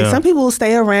connection. like some people will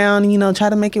stay around and, you know, try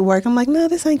to make it work. I'm like, no,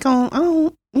 this ain't going. I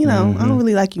don't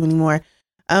really like you anymore.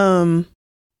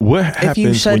 What happens if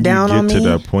you shut when down you get on to me?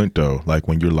 that point though? Like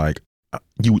when you're like,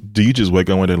 do you just wake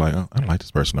up one day like, oh, I don't like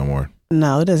this person no more?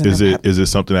 No, it doesn't. Is it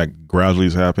something that gradually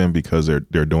has happened because they're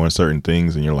doing certain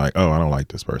things and you're like, oh, I don't like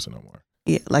this person no more?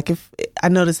 Yeah, like if I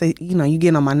notice that, you know, you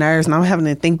get on my nerves and I'm having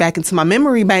to think back into my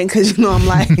memory bank because, you know, I'm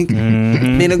like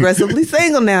being aggressively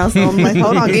single now. So I'm like,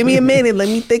 hold on, give me a minute. Let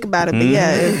me think about it. But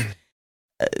yeah,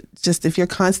 if you're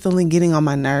constantly getting on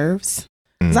my nerves,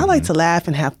 because I like to laugh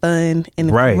and have fun. And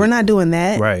if we're not doing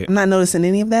that, I'm not noticing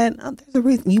any of that, there's a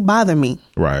reason. You bother me.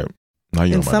 Right. Now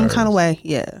you're in some kind of way.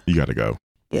 Yeah. You got to go.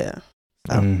 Yeah.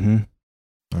 So. I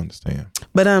understand.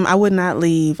 But I would not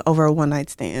leave over a one night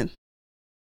stand.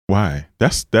 Why?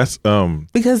 That's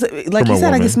because like you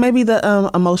said, I guess maybe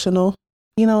the emotional,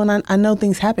 you know, and I know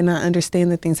things happen. I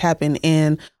understand that things happen.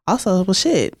 And also, well,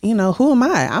 shit, you know, who am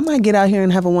I? I might get out here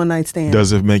and have a one night stand.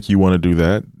 Does it make you want to do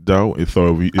that though?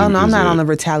 I'm not on the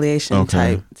retaliation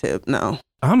type tip. No.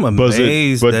 I'm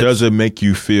amazed. But does it make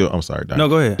you feel? I'm sorry, Doc. No,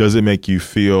 go ahead. Does it make you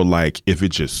feel like if you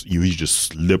just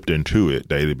slipped into it,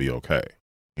 that it'd be okay?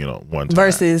 You know, one time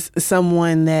versus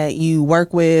someone that you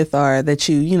work with or that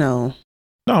you know.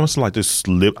 No, I'm just like just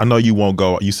slip. I know you won't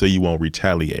go. You say you won't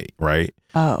retaliate, right?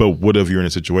 Oh. But what if you're in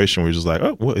a situation where you're just like,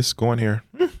 oh, well, it's going here.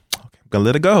 Okay, I'm gonna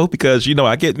let it go because you know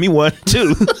I get me one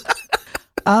too.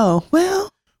 Oh well.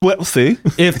 Well, see,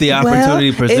 if the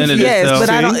opportunity presented itself,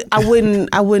 but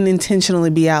I wouldn't intentionally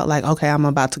be out like, okay, I'm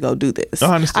about to go do this.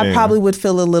 I understand. I probably would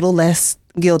feel a little less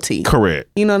guilty. Correct.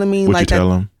 You know what I mean? Would like you tell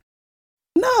them?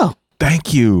 No.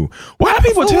 Thank you. Why do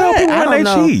people tell people when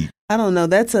they cheat? I don't know.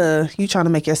 That's you trying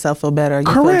to make yourself feel better. You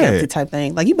Correct. feel guilty type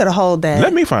thing. Like you better hold that.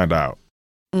 Let me find out.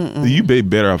 You be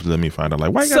better off to let me find out.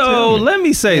 Like why? So let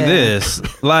me say this.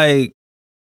 Like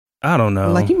I don't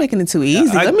know. Like you making it too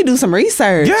easy. Let me do some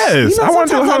research. Yes, you know, I want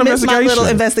to do a whole investigation. My little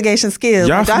investigation skills.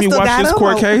 Y'all for me watch this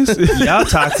court case? Y'all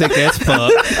toxic as fuck.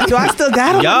 Do I still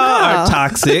got them? Y'all are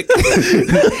toxic,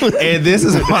 and this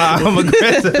is why I'm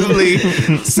aggressively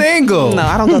single. No,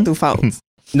 I don't go through phones.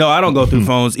 No, I don't go through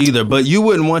phones either. But you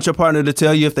wouldn't want your partner to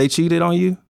tell you if they cheated on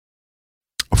you?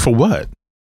 For what?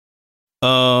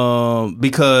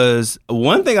 Because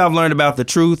one thing I've learned about the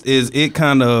truth is it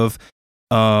kind of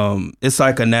it's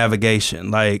like a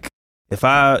navigation. Like if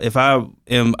I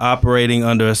am operating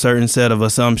under a certain set of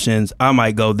assumptions, I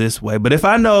might go this way. But if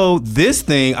I know this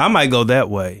thing, I might go that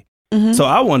way. Mm-hmm. So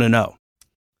I want to know.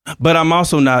 But I'm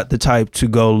also not the type to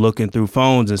go looking through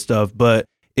phones and stuff. But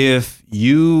if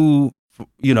you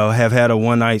have had a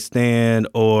one night stand,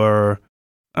 or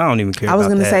I don't even care. I was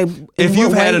going to say, if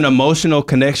you've had an emotional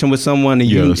connection with someone and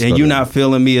you're not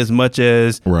feeling me as much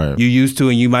as you used to,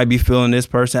 and you might be feeling this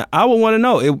person, I would want to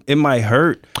know. It might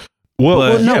hurt.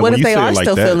 What if they are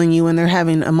still feeling you and they're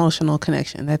having emotional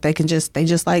connection that they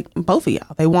just like both of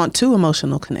y'all? They want two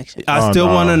emotional connections. I still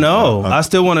want to know. I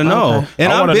still want to know. Okay.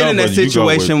 And I've been in that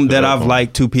situation that I've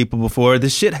liked two people before.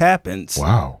 This shit happens.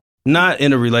 Wow. Not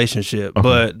in a relationship,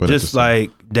 but just like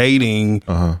dating.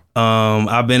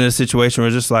 I've been in a situation where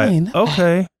it's just like,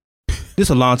 okay, this is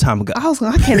a long time ago.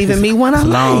 I can't even meet one I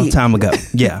like. Long time ago.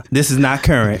 Yeah, this is not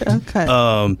current.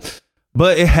 Okay.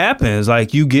 But it happens.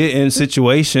 Like you get in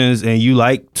situations and you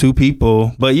like two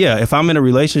people. But yeah, if I'm in a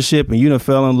relationship and you done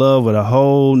fell in love with a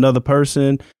whole nother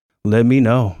person, let me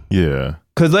know. Yeah.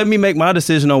 Because let me make my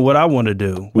decision on what I want to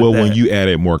do. with Well, that. when you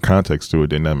added more context to it,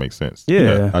 then that makes sense.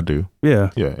 Yeah. I do. Yeah.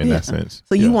 Yeah, in that sense.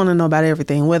 So you want to know about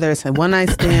everything, whether it's a one night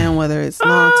stand, whether it's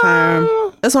long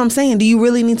term. That's what I'm saying. Do you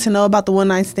really need to know about the one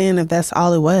night stand if that's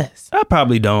all it was? I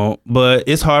probably don't, but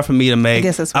it's hard for me to make. I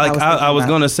guess that's what I was thinking I was about.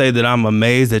 going to say that I'm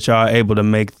amazed that y'all are able to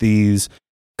make these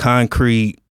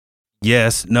concrete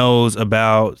yes, no's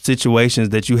about situations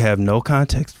that you have no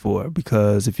context for.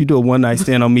 Because if you do a one night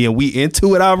stand on me and we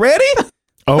into it already,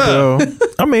 Oh, well,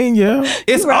 I mean, yeah.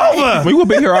 it's over. We will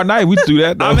be here all night. We do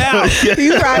that, though. I'm out.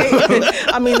 You're right.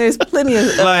 I mean, there's plenty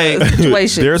of Like,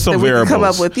 situations There's some that we can come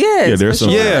variables. up with. Yes, Yeah, there's for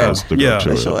some sure. variables to go Yeah, to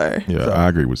for it. sure. Yeah, I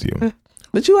agree with you.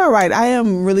 But you are right. I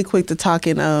am really quick to talk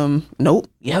and nope,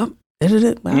 yep. I'll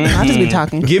just be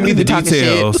talking. Give me I'll the be talking shit.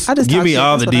 details. I just Give talk me shit.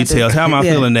 all That's the what I do. details. How am I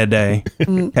Yeah. feeling that day?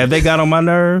 Have they got on my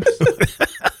nerves?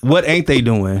 What ain't they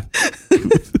doing?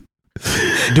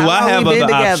 Do How I long have we been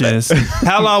other together? options?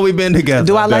 How long we been together?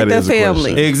 Do I like That their is a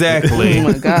family? question. Exactly. Oh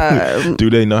my God. Do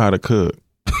they know how to cook?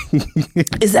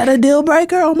 Is that a deal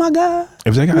breaker? Oh my God.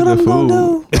 If they got What good I'm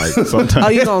gonna food, like sometimes. Oh,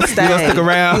 you gonna stay. You gonna stick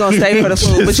around? You gonna stay for the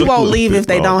food, but you won't leave if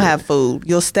they Oh, don't okay. have food.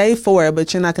 You'll stay for it,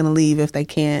 but you're not gonna leave if they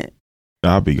can't.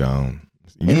 I'll be gone.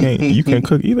 You can't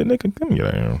cook either, nigga. Come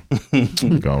get down.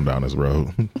 I'm going down this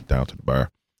road, down to the bar,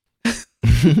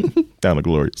 down to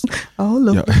Glorious. Oh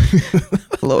look, Yeah.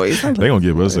 Glorious. They gonna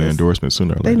give us an endorsement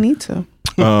sooner or They later. need to.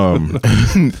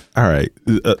 All right.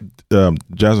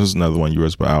 Jasmine's another one.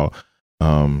 Yours, but I'll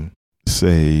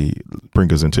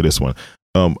bring us into this one.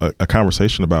 A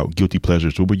conversation about guilty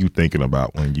pleasures. What were you thinking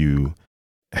about when you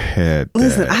had that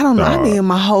Listen, I don't know. I thought? be in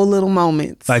my whole little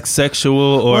moments. Like sexual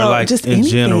or Well, like just in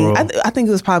anything. general? I think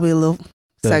it was probably a little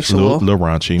That's sexual. Little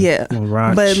raunchy. Yeah. Little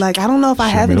raunch. But like, I don't know if I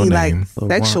Show have me any no like name. Little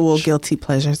sexual raunch. guilty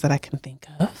pleasures that I can think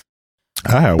of.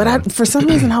 I have But one. for some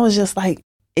reason, I was just like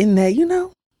in that, you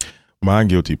know. My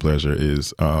guilty pleasure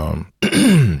is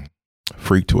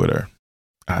freak Twitter.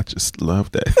 I just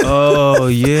love that. Oh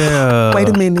yeah. Wait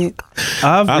a minute.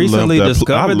 I've I love recently that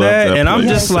discovered I love that, that and I'm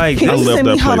place. just like, Can I you love send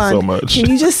that me- hold place so on. much. Can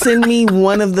you just send me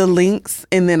one of the links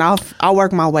and then I'll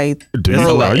work my way Dude,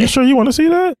 through are it. you sure you want to see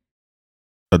that?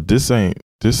 This ain't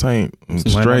This might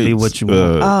straight. not be what you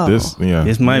want. Oh.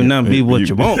 this might not be what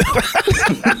you want.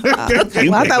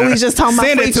 Well, I thought we was just talking about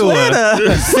Send free it to Twitter.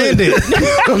 her. Send it.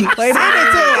 Wait a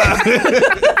minute.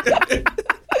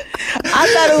 I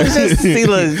thought it was just see.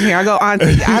 Look, here I go,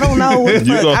 Auntie. I don't know. What the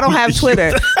You fuck. go- I don't have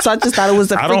Twitter, so I just thought it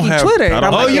was a I don't freaky have- Twitter. I don't- And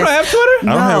I'm Oh, like, you don't yes. have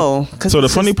Twitter? I don't No. have. 'cause So the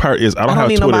it's funny just- part is I don't I don't have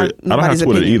need Twitter. nobody- I don't have nobody's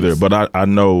Twitter opinions. either. But I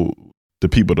know the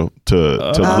people to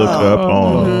look up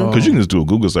on because you can just do a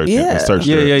Google search Yeah. and search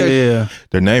Yeah, their, yeah.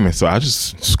 their name. And so I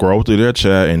just scroll through their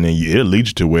chat and then it leads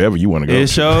you to wherever you want to go. It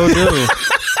sure do.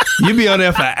 You be on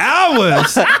there for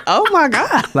hours. Oh my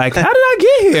God. Like, how did I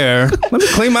get here? Let me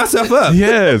clean myself up.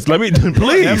 Yes, let me Have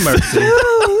please. mercy.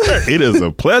 It is a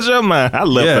pleasure of mine. I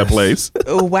love Yes. that place.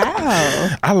 Wow.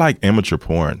 I like amateur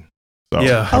porn. So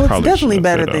Yeah. I Oh, it's probably definitely should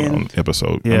have better said that than- on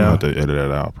episode. I'm Yeah. gonna have to edit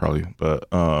that out probably. But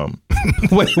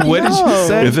Wait, what did you No.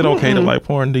 say? is it okay to like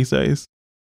porn these days?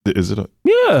 Is it? Yeah.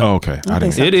 Oh, okay, I think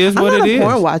didn't. so. It is I'm what not it a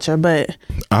porn is. watcher, but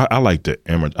I like the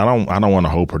amateur. I don't want a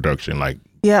whole production like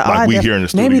yeah, like I we def- here in the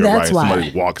studio. maybe right? that's why.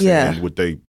 Somebody walks Yeah. in with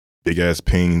they big ass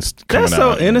pings coming That's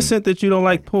so out. innocent that you don't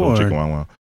like and chicken porn. wow wow.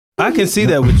 I can see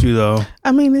that with you though,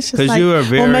 I mean, it's just because like you are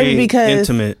very maybe because-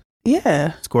 intimate yeah.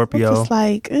 It's Scorpio. just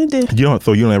like You don't.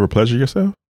 So you don't ever pleasure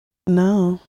yourself?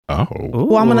 no. Oh.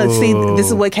 Well, I'm gonna see. This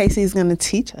is Ooh. what Casey is gonna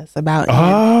teach us about in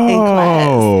class.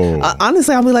 Oh.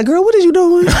 Honestly, I'll be like, "Girl, what are you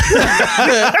doing?"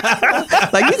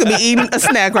 Like you could be eating a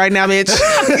snack right now, bitch.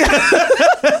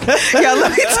 Yeah,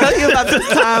 let me tell you about this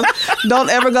time. Don't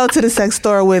ever go to the sex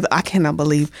store with. I cannot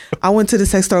believe I went to the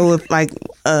sex store with like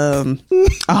a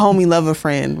homie lover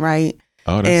friend, right?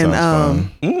 Oh, that And sounds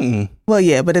fun. Mm. well,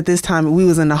 yeah, but at this time we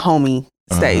was in the homie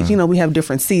stage. Uh-huh. You know, we have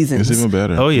different seasons. It's even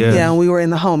better. Oh yeah. Yeah, and we were in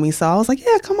the homie, so I was like,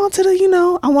 "Yeah, come on to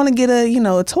the. I want to get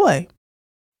a toy."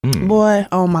 Mm. Boy,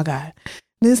 oh my God.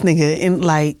 This nigga, and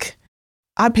like,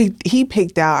 he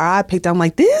picked out, or I picked out, I'm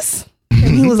like, this?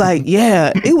 And he was like,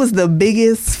 yeah, it was the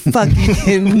biggest fucking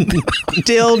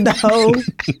dildo.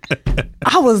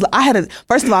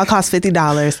 First of all, it cost $50.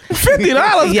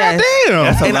 $50? Yes. Goddamn.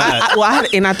 That's a And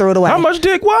lot. I threw it away. How much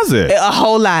dick was it? A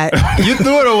whole lot. You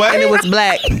threw it away. And it was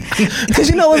black. Because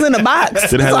it was in the box.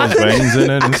 Did it have I those couldn't- veins in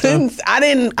it and stuff?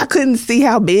 I couldn't see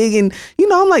how big, and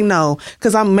I'm like, no,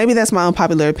 because maybe that's my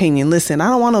unpopular opinion. Listen, I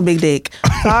don't want no big dick.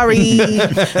 Sorry,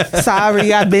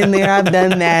 I've been there, I've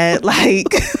done that.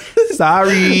 Like,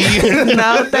 Sorry.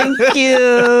 no, thank you.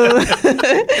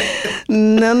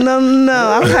 No,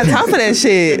 I don't have time for that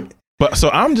shit. But so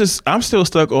I'm still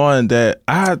stuck on that.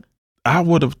 I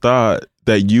would have thought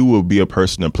that you will be a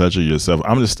person to pleasure yourself.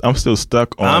 I'm still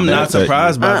stuck on. I'm not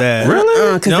surprised by that.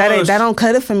 Really? Because that don't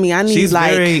cut it for me. I need she's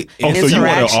like very- Oh, so you want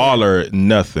interaction. it all or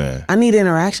nothing? I need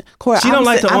interaction. Corey, She don't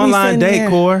like the online date,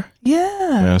 Core.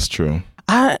 Yeah. That's true.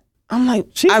 I'm like,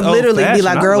 She's I literally be old-fashioned.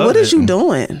 like, I girl, love what is it. you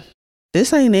doing?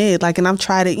 This ain't it. Like, and I've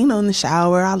tried it, in the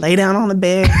shower. I lay down on the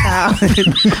bed.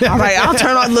 I'm like, I'll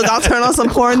turn on some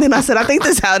porn. Then I said, I think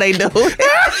this is how they do it.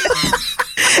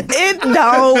 It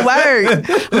don't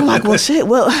work. I'm like, well, shit.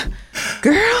 Well,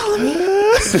 girl,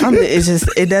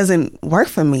 it doesn't work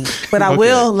for me. But I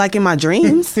will, like in my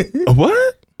dreams.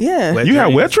 What? Yeah. Wet You have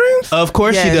dreams. wet dreams? Of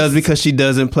course she Yes. does because she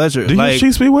doesn't pleasure. Do your Like,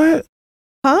 sheets be wet?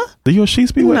 Huh? Do your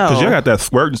sheets be wet? No. Because y'all got that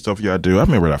squirt and stuff y'all do. I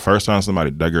remember that first time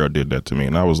that girl did that to me,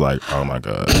 and I was like, oh my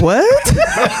God. What?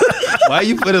 why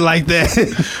you put it like that?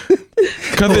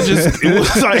 Because it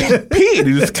was like pee. It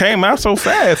just came out so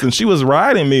fast, and she was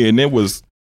riding me, and this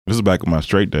is back in my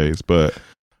straight days, but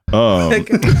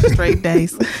Straight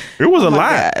days. it was a Oh my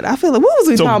lot. God. I feel like, what was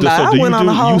we talking about? do I went on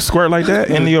the whole. you squirt like that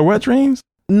in your wet dreams?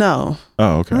 No,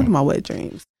 Oh, okay. not in my wet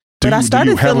dreams. Do But I you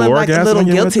started have feeling an like a orgasm little in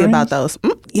your wet guilty about dreams?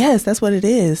 those. Yes, that's what it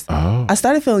is. Oh, I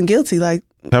started feeling guilty. Like,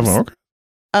 have an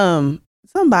orgasm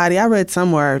somebody I read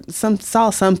somewhere, saw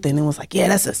something and was like, yeah,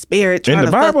 that's a spirit in trying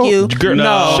the to Bible? fuck you. Girl,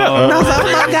 No. shut And I was up.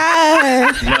 like, oh my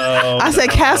God. No. I said,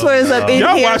 Casper is up in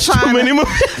Y'all here watch too trying many to.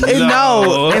 movies. And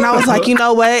no. And I was like, you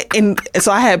know what? And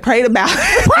so I had prayed about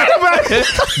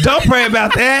it. Don't pray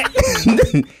about that.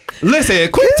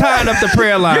 Listen, quit tying up the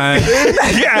prayer line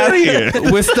Get out of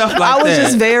here. with stuff like I was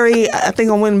that. just I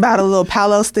think I went and bought a little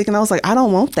Palo stick and I was like, I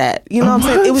don't want that. You know what I'm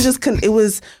saying? It was just,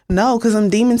 because them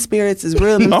demon spirits is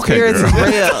real. Them Okay, spirits girl.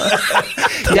 is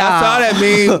real. Y'all saw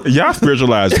that meme. Y'all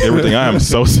spiritualize everything. I am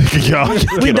so sick of y'all. We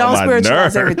Get on don't my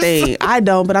spiritualize nerves. everything. I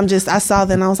don't, but I saw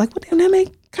that and I was like, well, damn,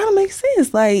 that kind of makes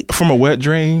sense. Like, From a wet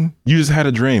dream, you just had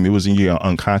a dream. It was in your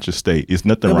unconscious state. It's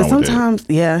nothing but wrong with that. sometimes,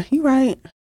 yeah, you're right.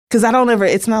 Because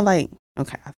it's not like,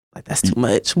 okay, I feel like that's too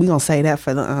much. We gonna say that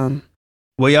for the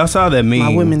Well, y'all saw that meme.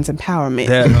 my women's empowerment.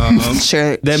 That,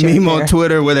 Sure, that sure meme there. on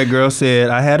Twitter where that girl said,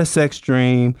 I had a sex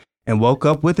dream and woke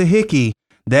up with a hickey.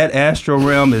 That astral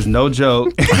realm is no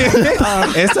joke.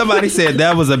 And somebody said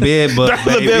that was a bed bug,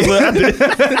 baby.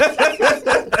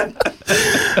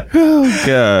 Oh,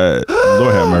 God.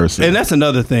 Lord have mercy. And that's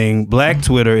another thing. Black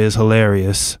Twitter is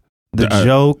hilarious. The I-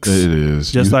 jokes. It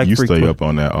is. Just like you Freak stay Twitter. up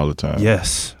on that all the time.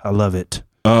 Yes, I love it.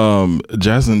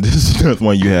 Jasmine, this is another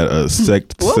one you had a sex.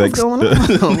 What was going on?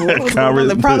 What was going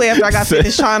on? Probably after I got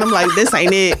finished trying, I'm like, this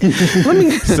ain't it. Let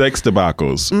me. Sex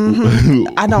debacles.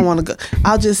 I don't want to go.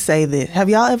 I'll just say this. Have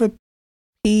y'all ever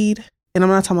peed? And I'm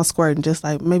not talking about squirting, just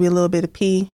like maybe a little bit of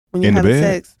pee when you're In the having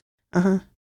bed? sex.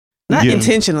 Not Yeah.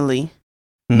 intentionally.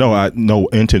 No,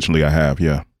 intentionally I have,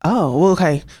 yeah. Oh, well,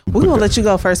 okay. We're going to let you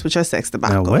go first with your sex Now,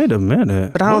 debacle. wait a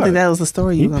minute. But I don't What? think that was the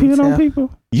story you You were going peed to on tell.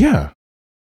 people? Yeah.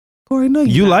 Corey, no,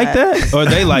 You like that? Or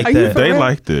they like Are you that? for They real?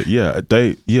 liked it. Yeah.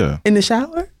 Yeah. In the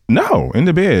shower? No, in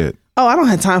the bed. Oh, I don't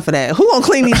have time for that. Who gonna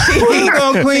clean these sheets? Who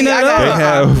gonna clean that They up?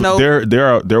 have Nope.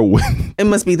 they're wet. It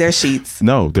must be their sheets.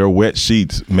 No, they're wet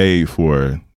sheets made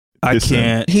for I pissing.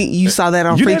 can't. You saw that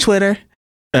on You free didn't- Twitter?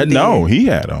 No, he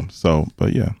had them. So,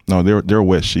 but yeah, no, they're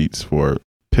wet sheets for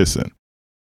pissing.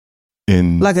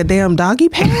 In Like a damn doggy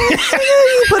pad?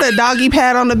 You put a doggy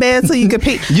pad on the bed so you could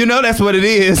pee. You know that's what it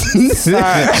is.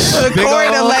 Sorry. Big Corey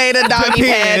done old laid a doggy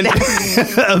pad.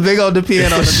 a big old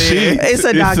depend on the bed. It's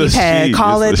a doggy pad. sheet.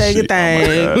 Call It's it a thing. sheet.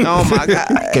 Thing. Oh my God.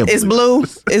 It's blue.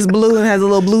 It's blue and has a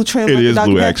little blue trim. It like the is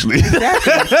doggy blue, pad. actually.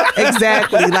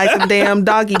 Exactly. Like the damn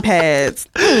doggy pads.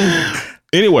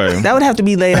 Anyway, That would have to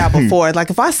be laid out before. Like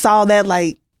if I saw that,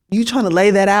 like you trying to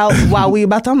lay that out while we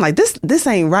about to, I'm like, this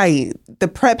ain't right. The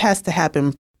prep has to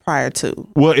happen prior to.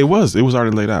 well, it was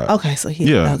already laid out. Okay, so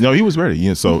Yeah, okay. no, he was ready.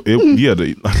 Yeah, so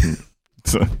it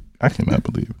so I cannot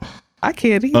believe it. I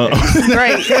can't either. This is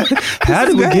great. How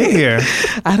did we Great. get here?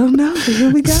 I don't know. But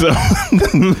here we go. So,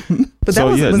 But that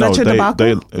was that your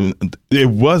debacle? it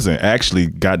wasn't actually.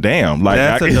 Goddamn, like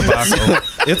That's a debacle.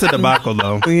 It's a debacle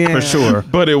though, Yeah. for sure.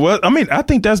 But it was. I mean, I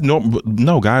think that's normal.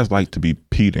 No, guys like to be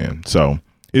peed in, so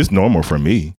it's normal for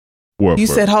me. Or You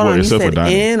for- said, hold or on, you except for said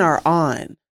Donnie. in or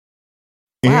on?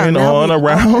 Wow, in, now on, we-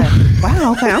 around. Okay.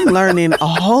 Wow, okay. I'm learning a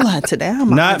whole lot today.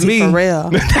 I'm Not auntie me. for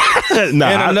real. Nah,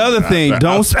 And another thing,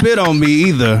 don't spit on me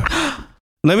either.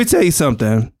 Let me tell you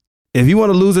something. If you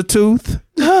want to lose a tooth,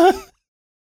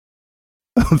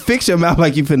 fix your mouth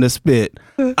like you finna spit.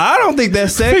 I don't think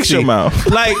that's sexy. Fix your mouth.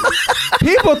 Like,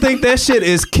 people think that shit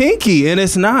is kinky, and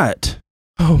it's not.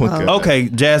 Oh my God. Okay,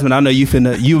 Jasmine, I know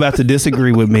you about to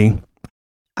disagree with me.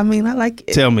 I mean, I like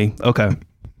it. Tell me. Okay.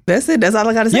 That's it. That's all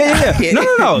I got to say. Yeah.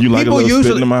 No. You like a People little spit in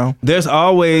usually the mouth? there's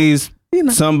always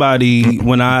somebody,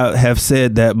 when I have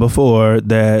said that before,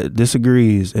 that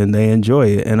disagrees and they enjoy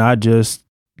it, and I just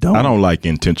don't. I don't like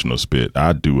intentional spit.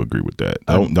 I do agree with that.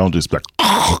 Don't just like.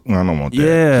 I don't want that.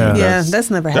 Yeah. Yeah, that's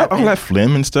never All happened. that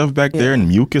phlegm and stuff back there and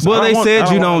mucus. Well, I they don't said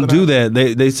want- you I don't want do that.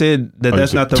 They said that Oh,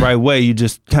 that's you not the said- right way. You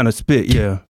just kind of spit.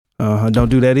 Yeah. Don't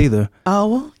do that either. Oh,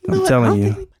 well, you know I'm what? telling I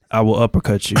you, don't I will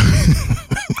uppercut you.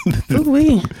 think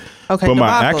we. Okay, But my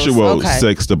debacles. actual Okay.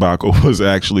 sex debacle was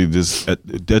actually this at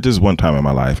this one time in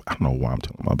my life. I don't know why I'm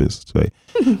telling my business today,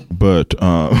 but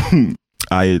Stony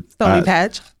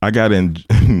Patch. I got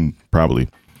in probably.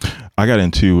 I got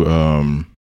into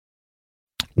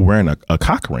wearing a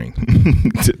cock ring.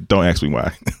 Don't ask me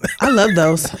why. I love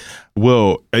those.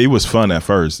 Well, it was fun at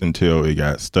first until it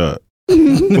got stuck. Say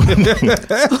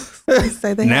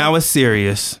they Now it's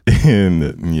serious.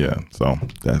 And yeah, so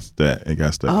that's that. It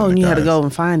got stuck. Oh, in and the you had to guys. go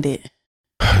and find it.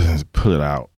 Pull it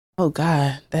out. Oh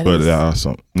God, that But is.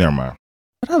 awesome. Never mind.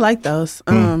 But I like those.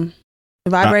 Mm.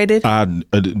 Vibrated.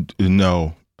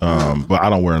 No. But I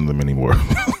don't wear them anymore.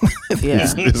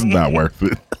 Yeah. it's not worth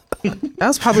it. That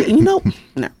was probably. No,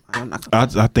 I'm not.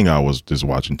 Gonna, I think I was just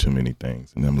watching too many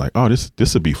things, and I'm like, oh, this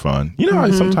would be fun. You know,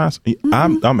 Mm-hmm. sometimes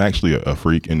I'm actually a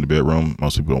freak in the bedroom.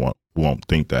 Most people won't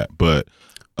think that, but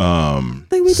I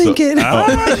think we think it. you do.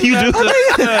 I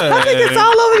think it's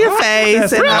all over your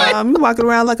face, and you walking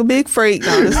around like a big freak.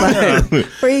 No, it's like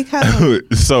freak.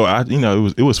 So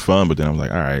it was fun, but then I was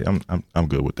like, all right, I'm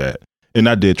good with that. And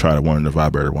I did try one of the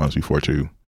vibrator ones before too.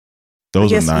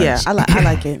 Those are nice. Yeah, I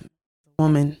like it.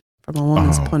 Woman from a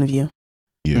woman's point of view.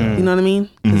 Yeah. You know what I mean?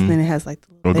 'Cause Mhm. then it has like the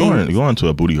Well, little things. going to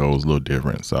a booty hole is a little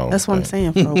different. So That's what I'm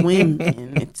saying. For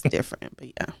women, it's different. But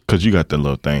yeah. Because you got the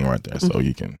little thing right there, so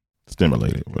you can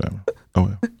stimulate it, whatever. Oh,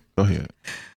 well. Go ahead.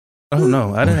 Oh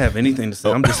no, I didn't have anything to say.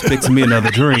 I'm just fixing me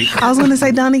another drink. I was gonna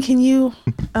say, Donnie, can you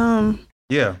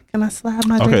Yeah. can I slide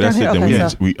my drink Okay, down that's it. here? Then Okay,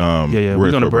 we Yeah, we're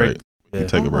we're gonna for a break. Yeah.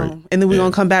 Take a break. And then we're Yeah.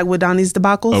 gonna come back with Donnie's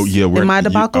debacles. Oh yeah, and my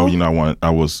debacle. we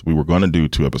were going to do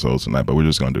 2 episodes tonight, but we're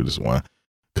just going to do this one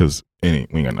because we ain't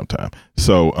got enough time.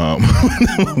 So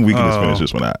we can just finish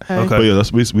this one out. Okay. But yeah,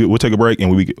 we'll take a break, and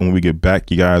when we get back,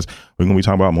 you guys, we're going to be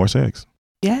talking about more sex.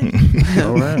 Yeah.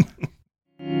 All right.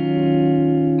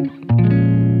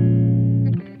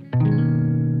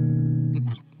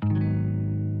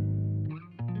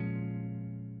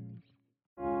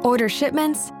 Order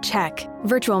shipments? Check.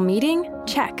 Virtual meeting?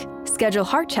 Check. Schedule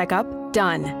heart checkup?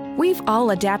 Done. We've all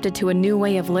adapted to a new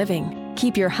way of living.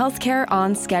 Keep your healthcare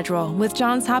on schedule with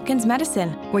Johns Hopkins Medicine,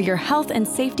 where your health and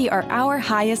safety are our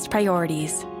highest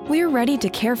priorities. We're ready to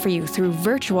care for you through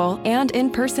virtual and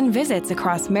in-person visits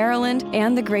across Maryland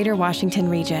and the greater Washington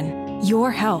region.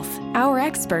 Your health, our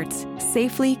experts,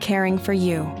 safely caring for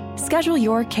you. Schedule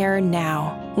your care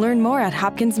now. Learn more at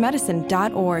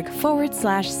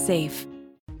hopkinsmedicine.org/safe.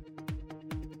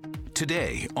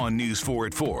 Today on News 4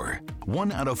 at 4,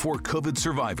 1 out of 4 COVID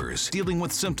survivors dealing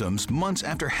with symptoms months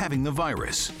after having the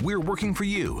virus. We're working for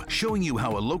you, showing you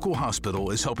how a local hospital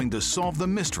is helping to solve the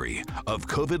mystery of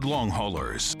COVID long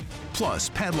haulers. Plus,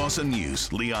 Pat Lawson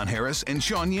News, Leon Harris, and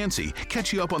Sean Yancey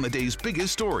catch you up on the day's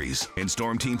biggest stories. And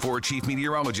Storm Team 4 Chief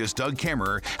Meteorologist Doug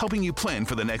Kammerer helping you plan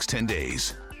for the next 10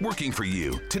 days. Working for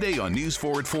you today on News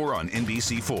 4 at 4 on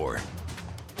NBC4.